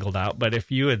felt singled out, but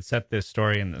if you had set this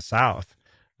story in the South,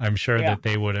 I'm sure that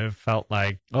they would have felt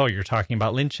like, oh, you're talking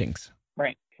about lynchings.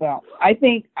 Right. Well, I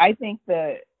think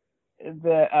the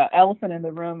elephant in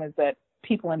the room is that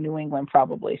people in New England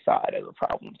probably saw it as a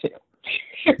problem too.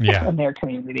 In their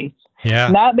communities. Yeah.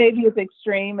 Not maybe as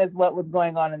extreme as what was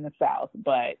going on in the South,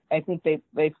 but I think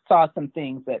they saw some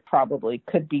things that probably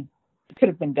could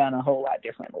have been done a whole lot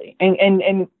differently.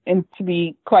 And to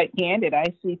be quite candid,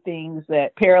 I see things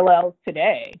that parallels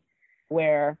today,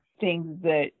 where things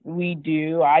that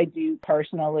I do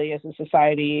personally as a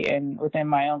society and within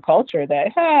my own culture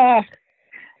that,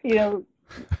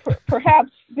 perhaps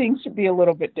things should be a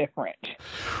little bit different.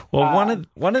 Well,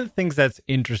 one of the things that's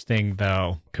interesting,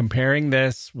 though, comparing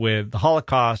this with the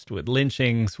Holocaust, with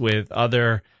lynchings, with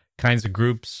other kinds of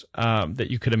groups that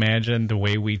you could imagine, the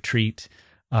way we treat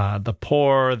the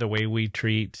poor, the way we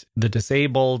treat the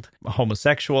disabled,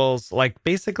 homosexuals, like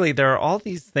basically there are all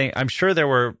these things. I'm sure there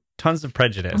were tons of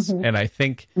prejudice. And I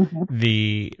think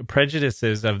the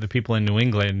prejudices of the people in New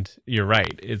England, you're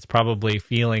right. It's probably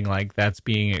feeling like that's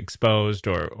being exposed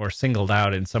or singled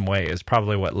out in some way is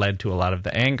probably what led to a lot of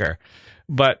the anger.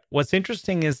 But what's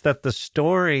interesting is that the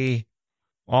story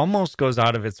almost goes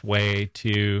out of its way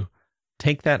to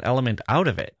take that element out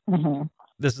of it.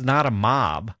 This is not a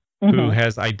mob who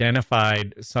has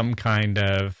identified some kind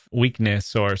of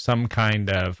weakness or some kind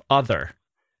of other.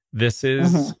 This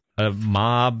is a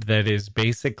mob that is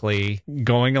basically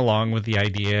going along with the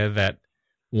idea that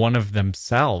one of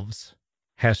themselves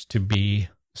has to be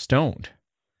stoned.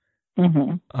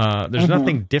 There's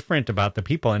nothing different about the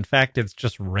people. In fact, it's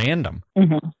just random.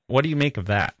 What do you make of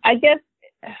that? I guess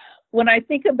when I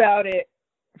think about it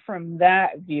from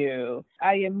that view,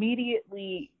 I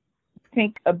immediately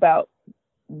think about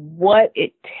what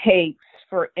it takes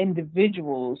for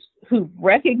individuals who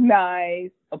recognize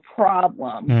a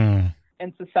problem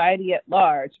in society at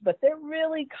large, but they're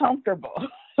really comfortable.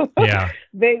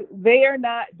 They are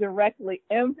not directly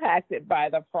impacted by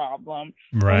the problem.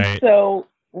 Right. And so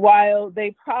while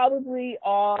they probably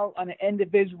all on an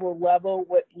individual level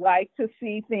would like to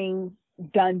see things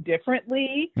done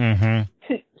differently,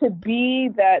 to be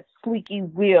that squeaky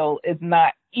wheel is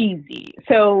not easy.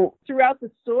 So throughout the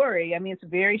story, I mean, it's a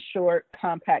very short,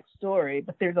 compact story,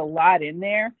 but there's a lot in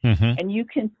there. And you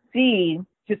can see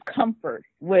discomfort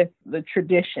with the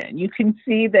tradition. You can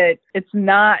see that it's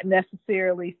not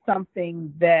necessarily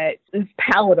something that is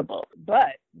palatable,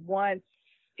 but once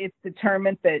it's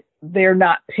determined that they're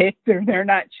not picked or they're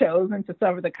not chosen to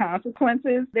suffer the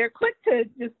consequences, they're quick to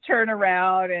just turn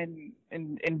around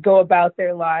and go about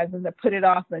their lives and to put it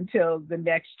off until the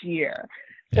next year.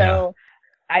 So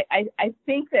I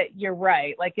think that you're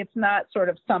right. Like, it's not sort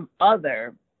of some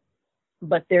other,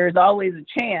 but there's always a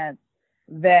chance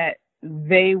that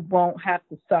they won't have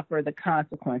to suffer the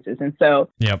consequences. And so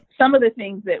some of the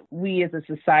things that we as a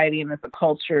society and as a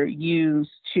culture use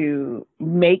to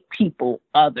make people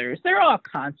others, they're all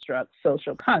constructs,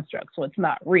 social constructs, so it's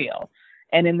not real.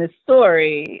 And in this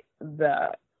story,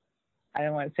 I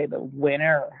don't want to say the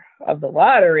winner of the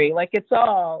lottery, like it's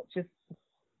all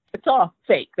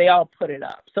fake. They all put it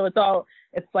up. So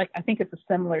it's like, I think it's a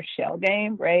similar shell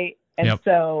game, right? And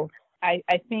so I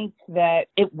think that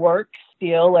it works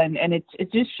still, and it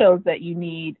just shows that you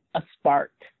need a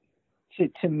spark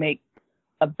to make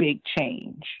a big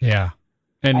change. Yeah.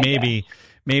 And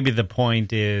maybe the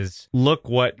point is, look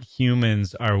what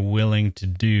humans are willing to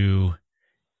do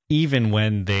even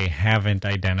when they haven't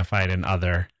identified an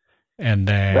other, and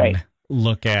then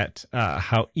look at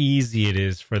how easy it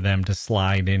is for them to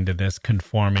slide into this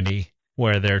conformity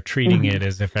where they're treating it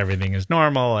as if everything is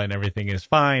normal and everything is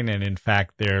fine. And in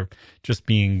fact, they're just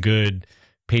being good,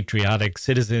 patriotic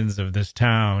citizens of this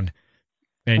town.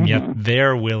 And yet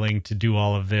they're willing to do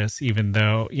all of this, even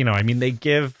though, they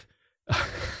give,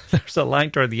 there's a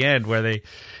line toward the end where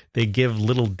they give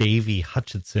little Davy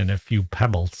Hutchinson a few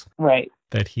pebbles. Right.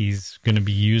 That he's going to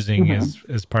be using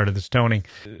as part of the stoning.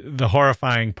 The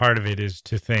horrifying part of it is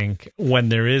to think when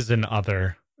there is an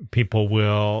other, people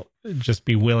will just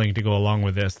be willing to go along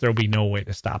with this. There'll be no way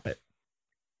to stop it.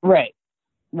 Right.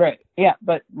 Yeah.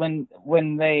 But when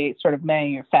they sort of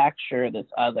manufacture this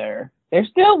other, they're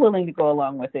still willing to go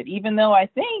along with it, even though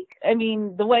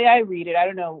the way I read it, I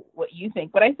don't know what you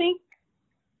think, but I think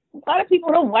a lot of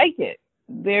people don't like it.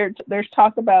 There's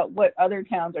talk about what other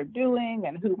towns are doing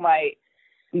and who might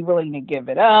be willing to give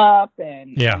it up,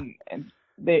 and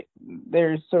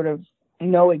there's sort of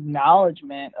no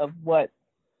acknowledgement of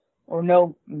or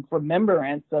no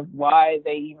remembrance of why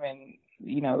they even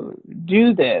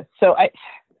do this. So I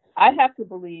have to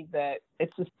believe that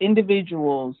it's just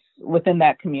individuals within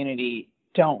that community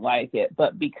don't like it,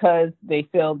 but because they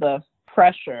feel the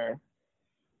pressure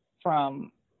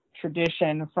from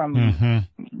tradition, from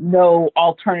no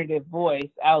alternative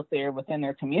voice out there within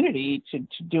their community to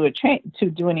do a change, to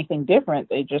do anything different,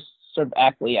 they just sort of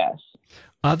acquiesce.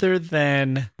 Other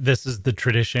than this is the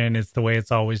tradition, it's the way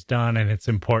it's always done, and it's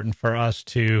important for us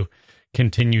to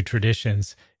continue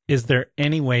traditions, is there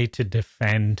any way to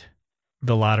defend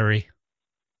the lottery?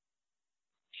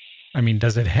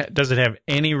 Does it have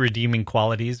any redeeming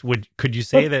qualities? Could you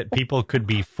say that people could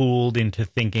be fooled into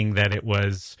thinking that it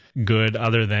was good,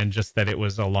 other than just that it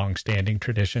was a long-standing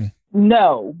tradition?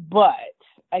 No, but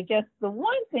I guess the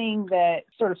one thing that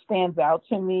sort of stands out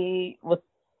to me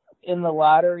in the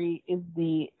lottery is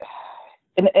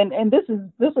and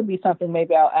this would be something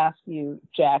maybe I'll ask you,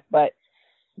 Jack, but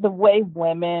the way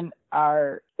women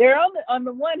they're on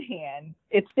the one hand,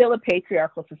 it's still a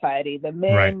patriarchal society. The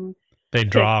men they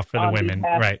draw for the women,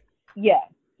 right? Yes.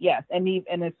 And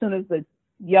as soon as the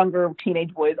younger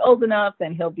teenage boy is old enough,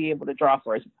 then he'll be able to draw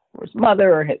for his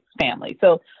mother or his family.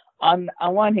 So on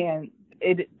one hand,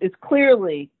 it's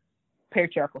clearly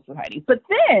patriarchal society. But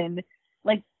then,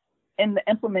 like, in the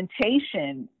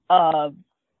implementation of,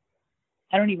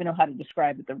 I don't even know how to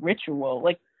describe it, the ritual,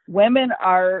 like, women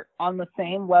are on the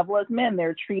same level as men.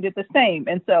 They're treated the same.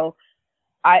 And so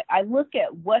I look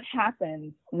at what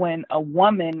happens when a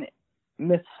woman,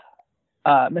 Mrs.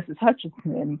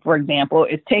 Hutchinson, for example,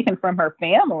 is taken from her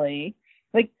family.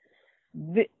 Like,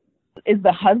 is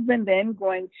the husband then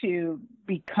going to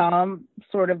become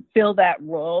sort of fill that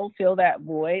role, fill that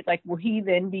void? Like, will he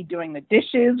then be doing the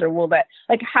dishes, or will that,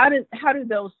 like, how do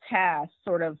those tasks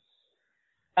sort of,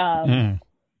 how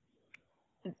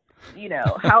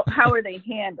are they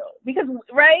handled? Because,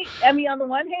 right? On the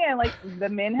one hand, like, the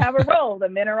men have a role, the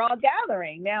men are all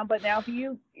gathering now, but now if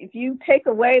you take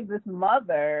away this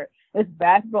mother, this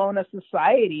backbone of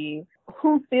society,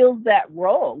 who fills that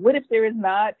role? What if there is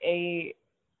not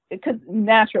because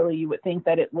naturally you would think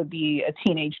that it would be a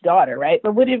teenage daughter, right?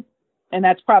 But what if, and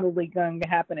that's probably going to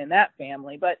happen in that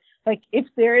family, but like, if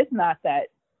there is not that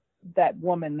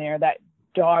woman there, that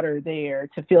daughter there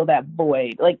to fill that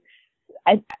void, like,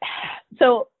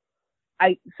 so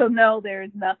no, there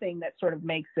is nothing that sort of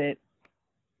makes it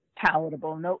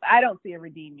palatable. No, I don't see a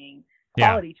redeeming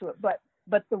quality to it. But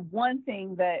the one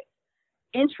thing that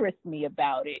interests me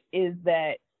about it is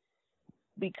that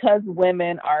because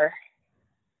women are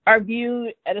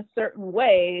viewed at a certain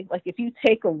way, like, if you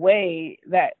take away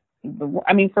that,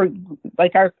 for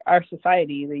like our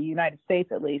society, the United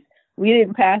States at least, we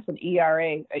didn't pass an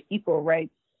ERA, an Equal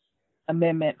Rights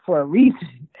Amendment, for a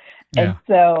reason. And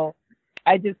so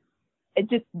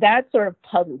that sort of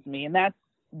puzzles me. And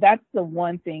that's the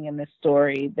one thing in this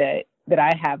story that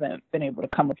I haven't been able to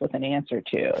come up with an answer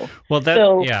to. Well,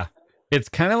 It's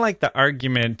kind of like the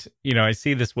argument, I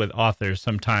see this with authors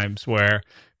sometimes where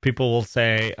people will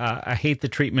say, I hate the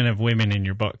treatment of women in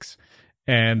your books.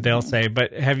 And they'll say,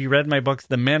 but have you read my books?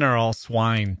 The men are all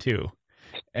swine too.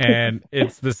 And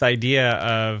it's this idea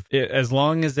of as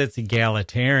long as it's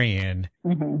egalitarian,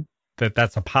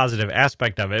 that's a positive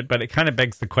aspect of it. But it kind of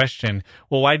begs the question,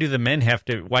 well, why do the men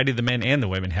and the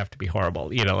women have to be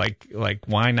horrible? Like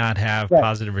why not have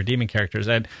positive redeeming characters?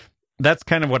 And that's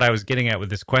kind of what I was getting at with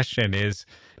this question is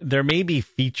there may be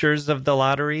features of the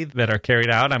lottery that are carried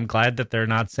out. I'm glad that they're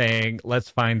not saying, let's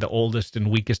find the oldest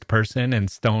and weakest person and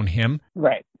stone him.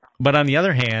 Right. But on the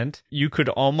other hand, you could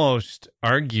almost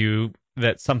argue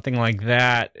that something like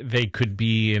that, they could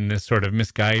be in this sort of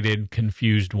misguided,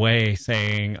 confused way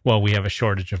saying, well, we have a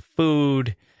shortage of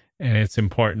food and it's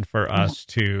important for us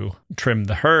to trim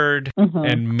the herd.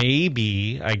 And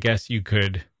maybe, I guess you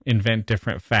could invent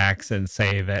different facts and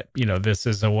say that, this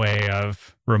is a way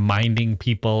of reminding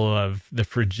people of the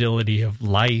fragility of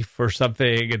life or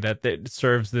something, and that it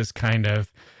serves this kind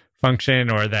of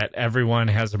function, or that everyone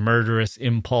has a murderous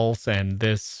impulse and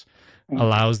this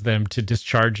allows them to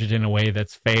discharge it in a way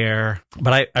that's fair.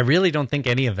 But I really don't think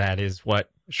any of that is what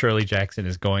Shirley Jackson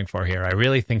is going for here. I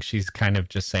really think she's kind of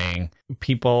just saying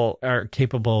people are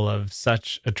capable of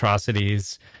such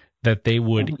atrocities that they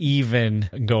would even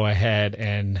go ahead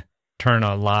and turn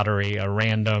a lottery, a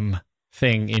random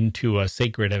thing, into a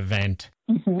sacred event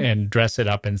and dress it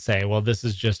up and say, well, this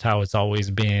is just how it's always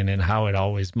been and how it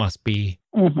always must be,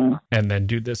 and then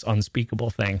do this unspeakable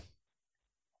thing.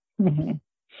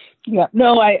 Yeah,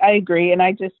 no, I agree. And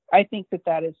I think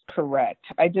that is correct.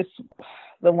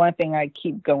 The one thing I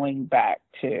keep going back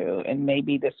to, and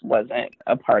maybe this wasn't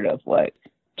a part of what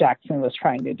Jackson was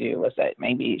trying to do, was that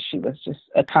maybe she was just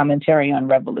a commentary on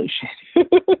revolution.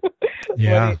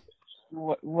 Yeah.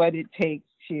 What it takes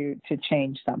to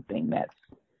change something that's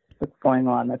going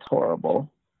on that's horrible.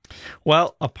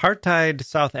 Well, apartheid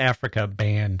South Africa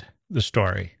banned the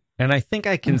story. And I think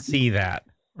I can see that,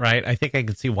 right? I think I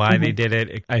can see why they did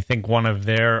it. I think one of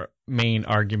their main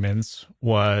arguments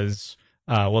was,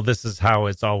 well, this is how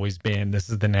it's always been. This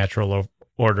is the natural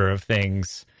order of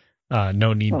things.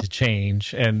 No need to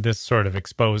change. And this sort of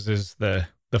exposes the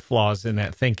flaws in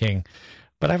that thinking.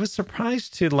 But I was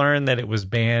surprised to learn that it was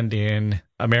banned in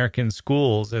American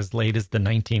schools as late as the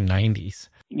 1990s.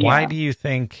 Yeah. Why do you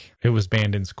think it was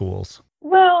banned in schools?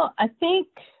 Well, I think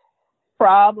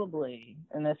probably,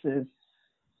 and this is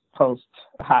post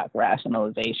hoc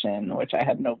rationalization, which I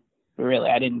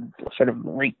didn't sort of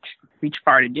reach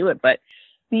far to do it, but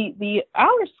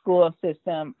our school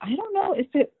system, I don't know if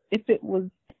it was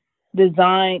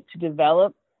designed to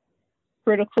develop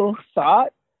critical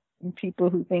thought and people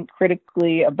who think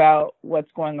critically about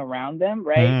what's going around them,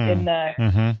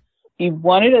 right? You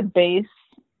wanted a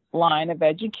baseline of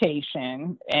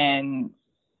education and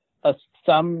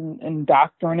some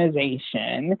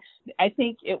indoctrination. I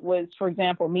think it was, for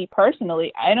example, me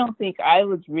personally, I don't think I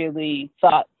was really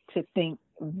taught to think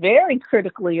very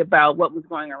critically about what was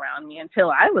going around me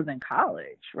until I was in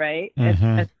college, right?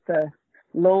 At the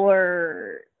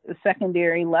lower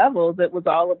secondary levels, it was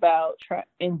all about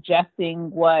ingesting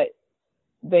what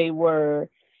they were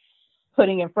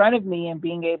putting in front of me and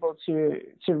being able to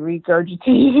regurgitate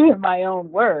it in my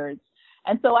own words.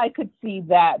 And so I could see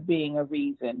that being a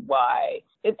reason why,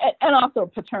 and also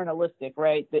paternalistic,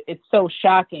 right? It's so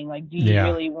shocking. Like, do you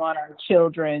really want our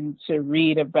children to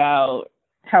read about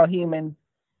how humans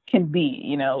can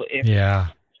be,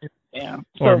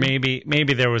 Or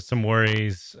maybe there was some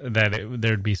worries that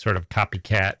there'd be sort of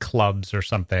copycat clubs or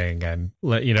something, and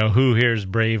who here is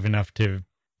brave enough to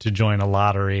join a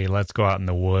lottery? Let's go out in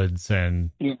the woods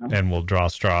and we'll draw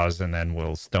straws and then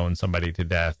we'll stone somebody to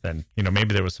death. And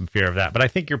maybe there was some fear of that. But I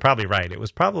think you're probably right. It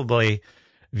was probably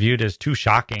viewed as too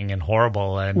shocking and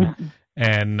horrible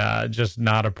and just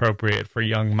not appropriate for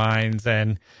young minds.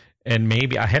 And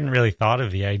maybe I hadn't really thought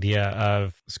of the idea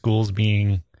of schools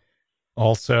being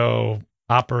also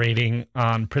operating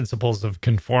on principles of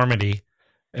conformity,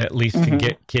 at least to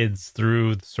get kids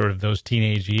through sort of those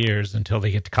teenage years until they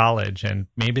get to college. And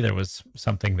maybe there was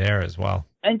something there as well.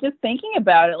 And just thinking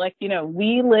about it, like,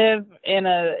 we live in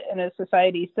a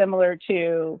society similar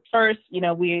to, first,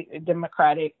 we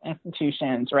democratic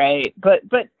institutions, right? But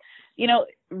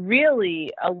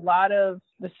really a lot of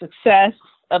the success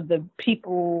of the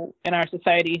people in our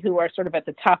society who are sort of at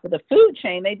the top of the food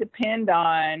chain, they depend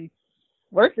on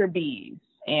worker bees,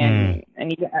 and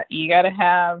you got to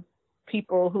have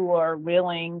people who are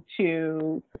willing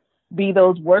to be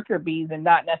those worker bees and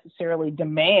not necessarily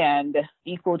demand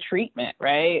equal treatment,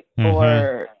 right?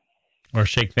 Or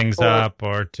shake things up,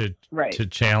 or to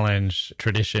challenge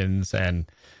traditions and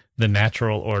the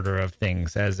natural order of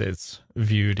things as it's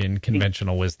viewed in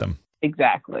conventional wisdom.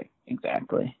 Exactly.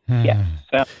 Yeah.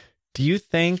 So. Do you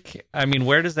think, I mean,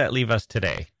 where does that leave us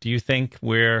today? Do you think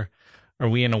are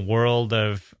we in a world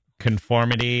of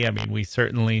conformity? I mean, we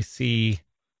certainly see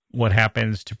what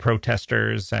happens to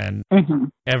protesters, and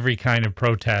every kind of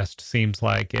protest seems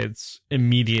like it's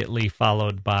immediately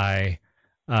followed by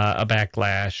a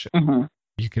backlash.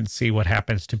 You can see what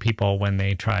happens to people when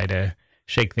they try to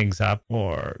shake things up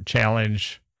or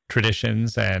challenge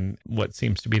traditions and what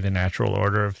seems to be the natural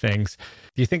order of things.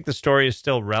 Do you think the story is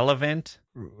still relevant?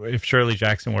 If Shirley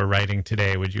Jackson were writing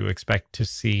today, would you expect to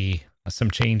see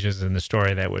some changes in the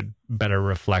story that would better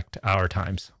reflect our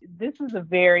times? This is a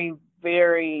very,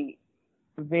 very,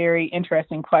 very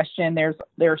interesting question. There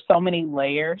are so many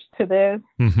layers to this.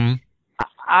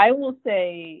 I will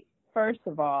say, first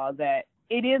of all, that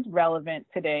it is relevant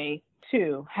today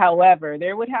too. However,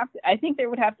 I think there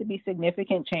would have to be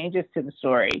significant changes to the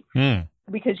story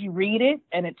because you read it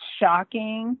and it's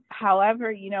shocking.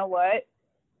 However, you know what?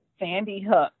 Sandy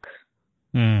Hook,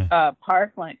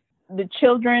 Parkland, the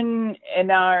children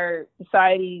in our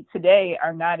society today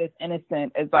are not as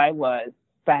innocent as I was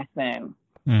back then.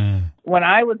 When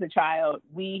I was a child,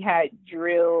 we had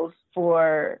drills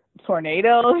for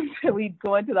tornadoes. We'd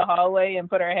go into the hallway and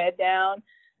put our head down.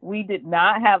 We did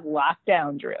not have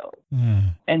lockdown drills.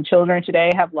 And children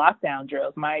today have lockdown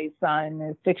drills. My son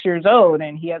is 6 years old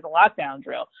and he has a lockdown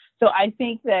drill. So I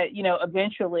think that,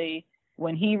 eventually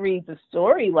when he reads a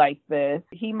story like this,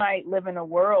 he might live in a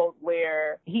world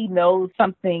where he knows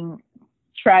something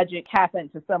tragic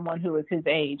happened to someone who is his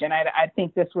age. And I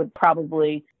think this would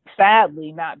probably,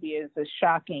 sadly, not be as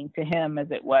shocking to him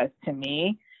as it was to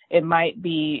me. It might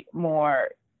be more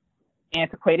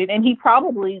antiquated, and he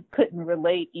probably couldn't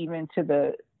relate even to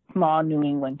the small New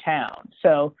England town.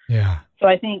 So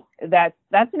I think that's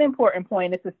an important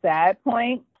point. It's a sad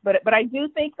point, but I do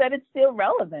think that it's still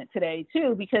relevant today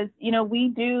too, because we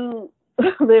do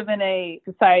live in a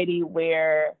society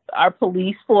where our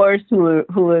police force, who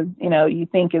is you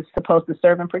think is supposed to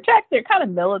serve and protect, they're kind of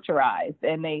militarized,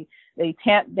 and they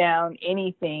tamp down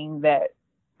anything that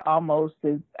almost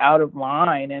is out of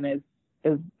line and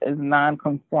is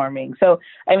non-conforming. So,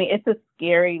 I mean, it's a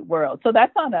scary world. So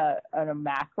that's on a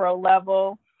macro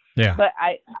level. Yeah. But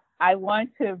I want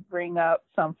to bring up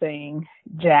something,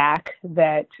 Jack,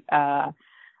 that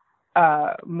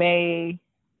may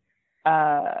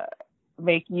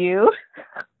make you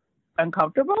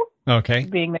uncomfortable. Okay.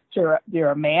 Being that you're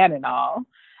a man and all,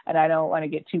 and I don't want to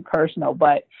get too personal,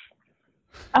 but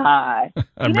I'm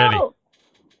ready.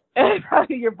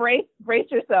 You brace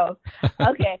yourself.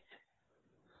 Okay.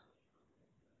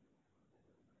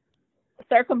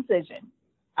 Circumcision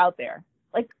out there.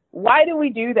 Like, why do we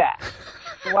do that?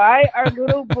 Why are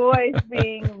little boys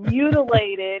being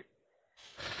mutilated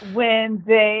when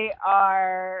they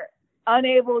are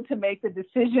unable to make the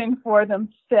decision for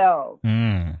themselves?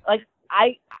 Like,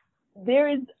 I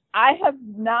have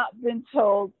not been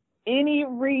told any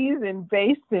reason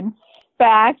based in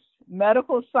facts,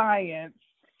 medical science,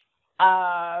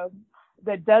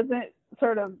 that doesn't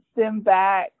sort of stem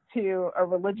back to a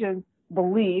religious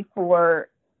belief or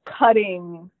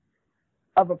cutting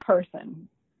of a person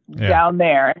down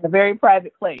there in a very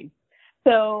private place.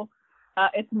 So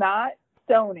it's not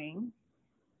stoning,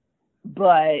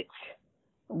 but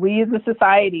we as a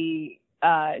society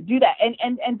do that.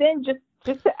 And then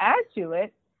just to add to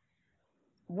it,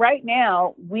 right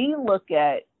now we look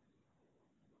at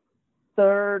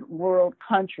third world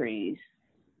countries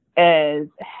as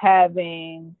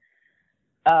having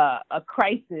a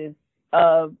crisis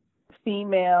of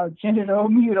female genital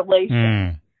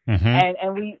mutilation.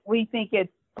 And we think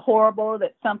it's horrible,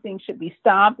 that something should be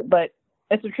stopped, but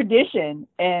it's a tradition.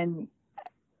 And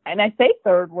I say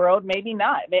third world, maybe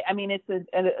not. I mean, it's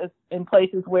in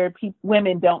places where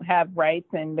women don't have rights,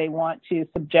 and they want to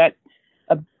subject,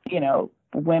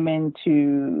 women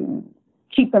to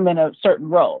keep them in a certain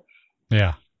role.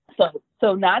 Yeah.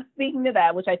 So not speaking to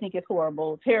that, which I think is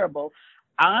horrible, terrible,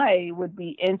 I would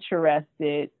be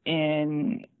interested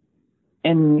in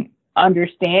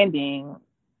understanding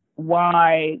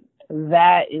why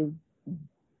that is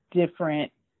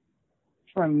different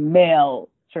from male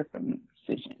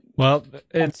circumcision. Well,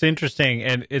 it's interesting,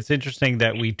 and it's interesting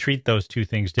that we treat those two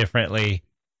things differently.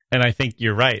 And I think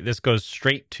you're right. This goes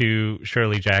straight to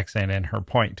Shirley Jackson and her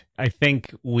point. I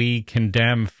think we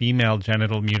condemn female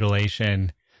genital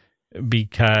mutilation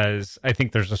because I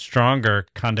think there's a stronger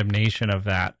condemnation of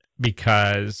that,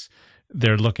 because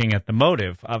they're looking at the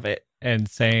motive of it and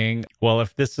saying, well,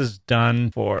 if this is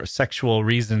done for sexual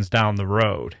reasons down the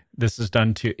road, this is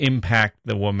done to impact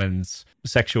the woman's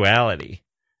sexuality,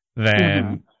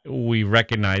 then we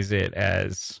recognize it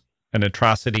as an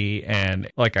atrocity and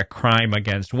like a crime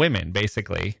against women,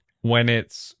 basically. When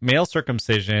it's male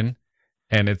circumcision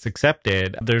and it's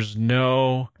accepted, there's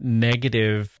no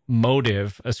negative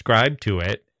motive ascribed to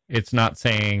it. It's not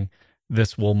saying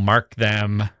this will mark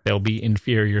them, they'll be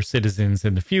inferior citizens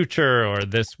in the future, or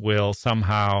this will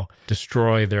somehow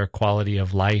destroy their quality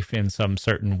of life in some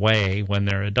certain way when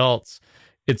they're adults.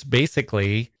 It's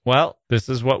basically, well, this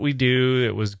is what we do.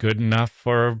 It was good enough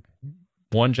for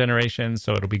one generation,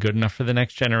 so it'll be good enough for the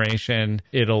next generation.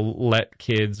 It'll let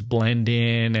kids blend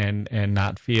in and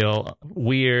not feel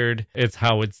weird. It's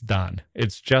how it's done.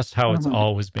 It's just how it's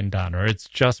always been done, or it's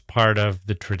just part of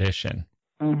the tradition.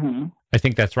 I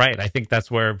think that's right. I think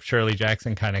that's where Shirley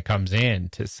Jackson kind of comes in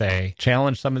to say,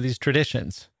 challenge some of these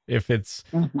traditions. If it's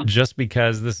just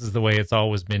because this is the way it's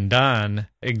always been done,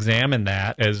 examine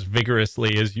that as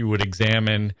vigorously as you would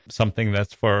examine something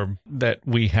that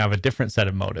we have a different set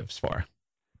of motives for.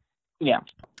 Yeah.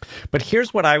 But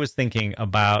here's what I was thinking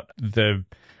about the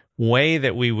way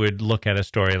that we would look at a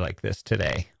story like this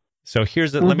today. So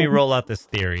let me roll out this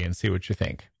theory and see what you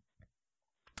think.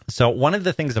 So one of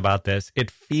the things about this,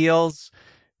 it feels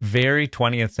very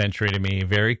 20th century to me,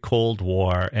 very Cold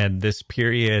War, and this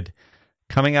period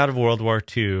coming out of World War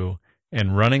II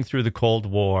and running through the Cold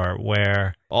War,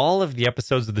 where all of the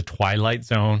episodes of The Twilight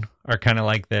Zone are kind of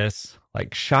like this,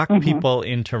 like shock people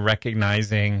into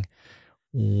recognizing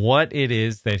what it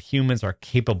is that humans are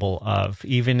capable of,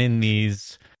 even in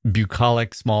these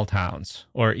bucolic small towns,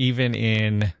 or even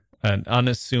in an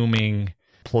unassuming,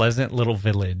 pleasant little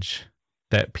village,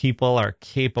 that people are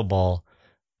capable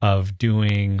of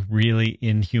doing really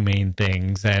inhumane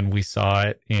things. And we saw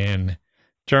it in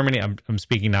Germany. I'm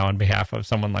speaking now on behalf of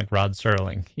someone like Rod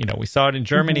Serling. You know, we saw it in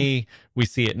Germany. We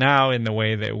see it now in the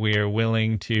way that we're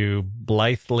willing to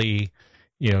blithely,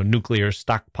 nuclear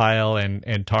stockpile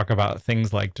and talk about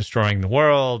things like destroying the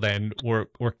world. And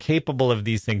we're capable of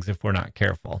these things if we're not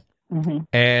careful.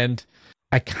 And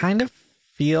I kind of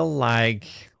feel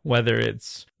like whether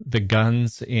it's the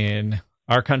guns in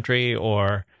our country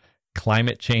or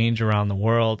climate change around the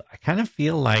world, I kind of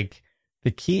feel like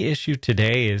the key issue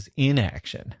today is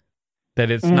inaction.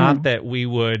 That it's not that we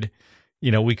would,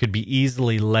 we could be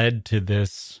easily led to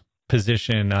this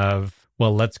position of,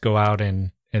 well, let's go out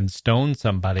and stone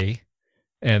somebody,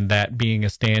 and that being a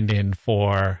stand-in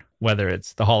for whether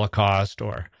it's the Holocaust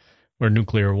or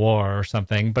nuclear war or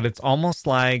something. But it's almost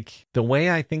like the way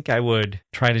I think I would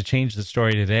try to change the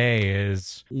story today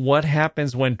is what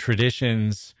happens when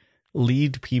traditions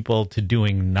lead people to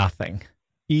doing nothing,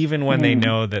 even when they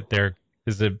know that there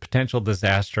is a potential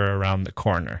disaster around the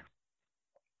corner.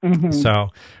 So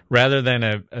rather than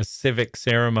a civic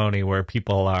ceremony where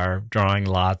people are drawing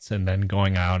lots and then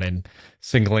going out and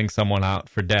singling someone out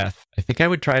for death, I think I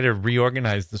would try to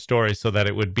reorganize the story so that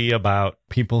it would be about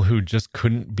people who just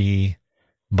couldn't be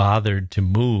bothered to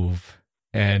move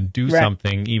and do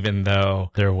something, even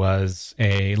though there was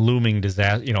a looming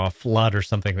disaster, a flood or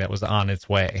something that was on its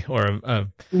way, or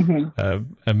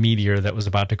a meteor that was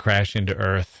about to crash into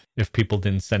Earth, if people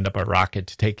didn't send up a rocket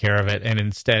to take care of it. And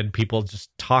instead, people just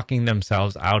talking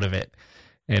themselves out of it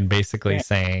and basically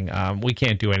saying, we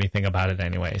can't do anything about it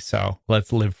anyway, so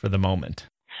let's live for the moment.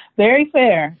 Very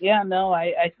fair. Yeah, no,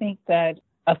 I think that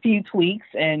a few tweaks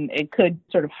and it could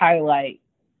sort of highlight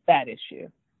that issue.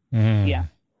 Yeah.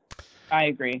 I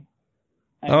agree.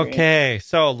 Okay,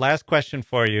 so last question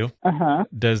for you.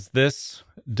 Does this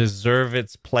deserve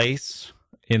its place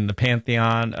in the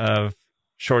pantheon of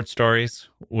short stories?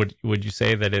 Would you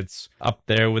say that it's up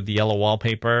there with The Yellow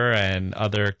Wallpaper and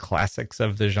other classics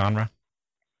of the genre?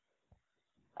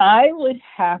 I would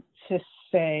have to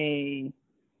say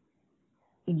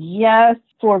yes,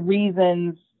 for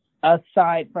reasons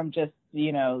aside from just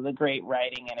the great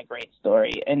writing and a great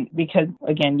story. And because,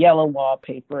 again, Yellow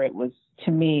Wallpaper, it was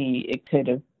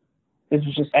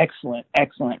just excellent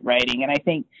writing. And I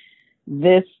think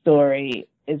this story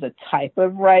is a type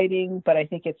of writing, but I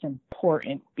think it's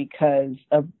important because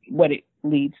of what it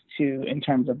leads to in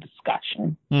terms of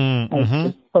discussion,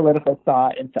 just political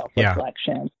thought and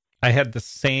self-reflection. Yeah. I had the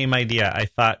same idea. I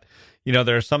thought,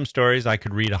 there are some stories I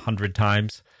could read 100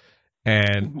 times,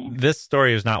 and this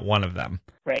story is not one of them.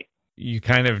 Right. You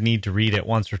kind of need to read it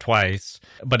once or twice,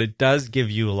 but it does give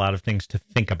you a lot of things to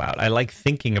think about. I like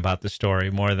thinking about the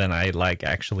story more than I like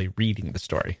actually reading the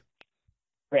story.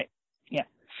 Right. Yeah.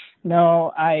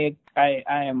 No, I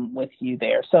am with you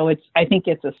there. So I think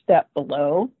it's a step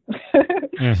below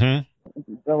the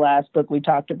last book we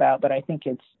talked about, but I think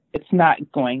it's not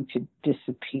going to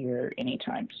disappear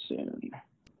anytime soon.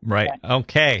 Right. Yeah.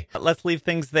 Okay. Let's leave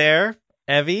things there.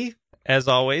 Evie, as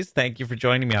always, thank you for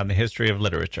joining me on the History of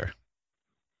Literature.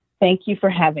 Thank you for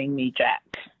having me, Jack.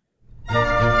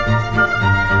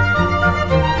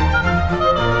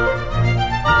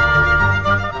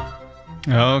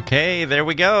 Okay, there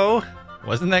we go.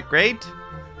 Wasn't that great?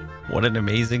 What an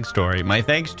amazing story. My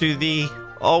thanks to the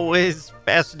always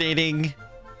fascinating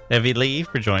Evie Lee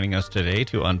for joining us today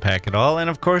to unpack it all, and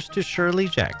of course to Shirley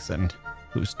Jackson,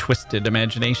 whose twisted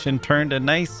imagination turned a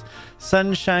nice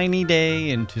sunshiny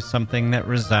day into something that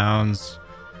resounds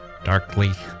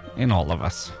darkly in all of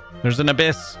us. There's an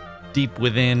abyss deep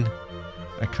within,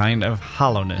 a kind of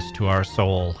hollowness to our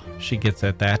soul. She gets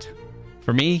at that.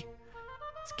 For me,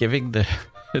 it's giving the...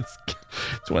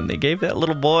 It's when they gave that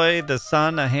little boy, the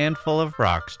son, a handful of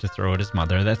rocks to throw at his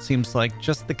mother. That seems like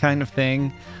just the kind of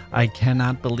thing I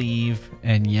cannot believe,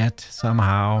 and yet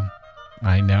somehow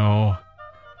I know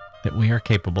that we are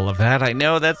capable of that. I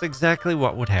know that's exactly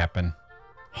what would happen.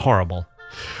 Horrible.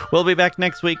 We'll be back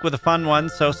next week with a fun one,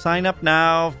 so sign up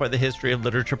now for the History of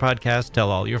Literature podcast. Tell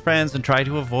all your friends and try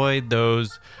to avoid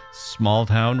those small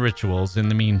town rituals in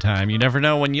the meantime. You never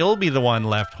know when you'll be the one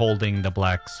left holding the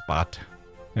black spot.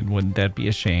 And wouldn't that be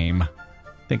a shame?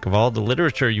 Think of all the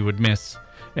literature you would miss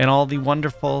and all the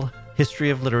wonderful History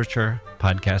of Literature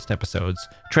podcast episodes.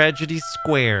 Tragedy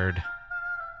Squared.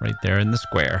 Right there in the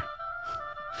square.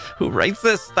 Who writes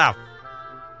this stuff?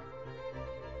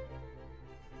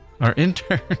 Our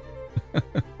intern.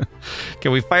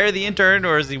 Can we fire the intern,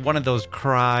 or is he one of those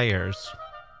criers?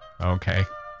 Okay.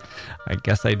 I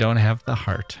guess I don't have the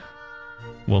heart.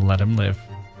 We'll let him live.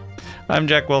 I'm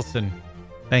Jack Wilson.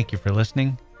 Thank you for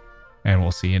listening, and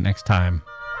we'll see you next time.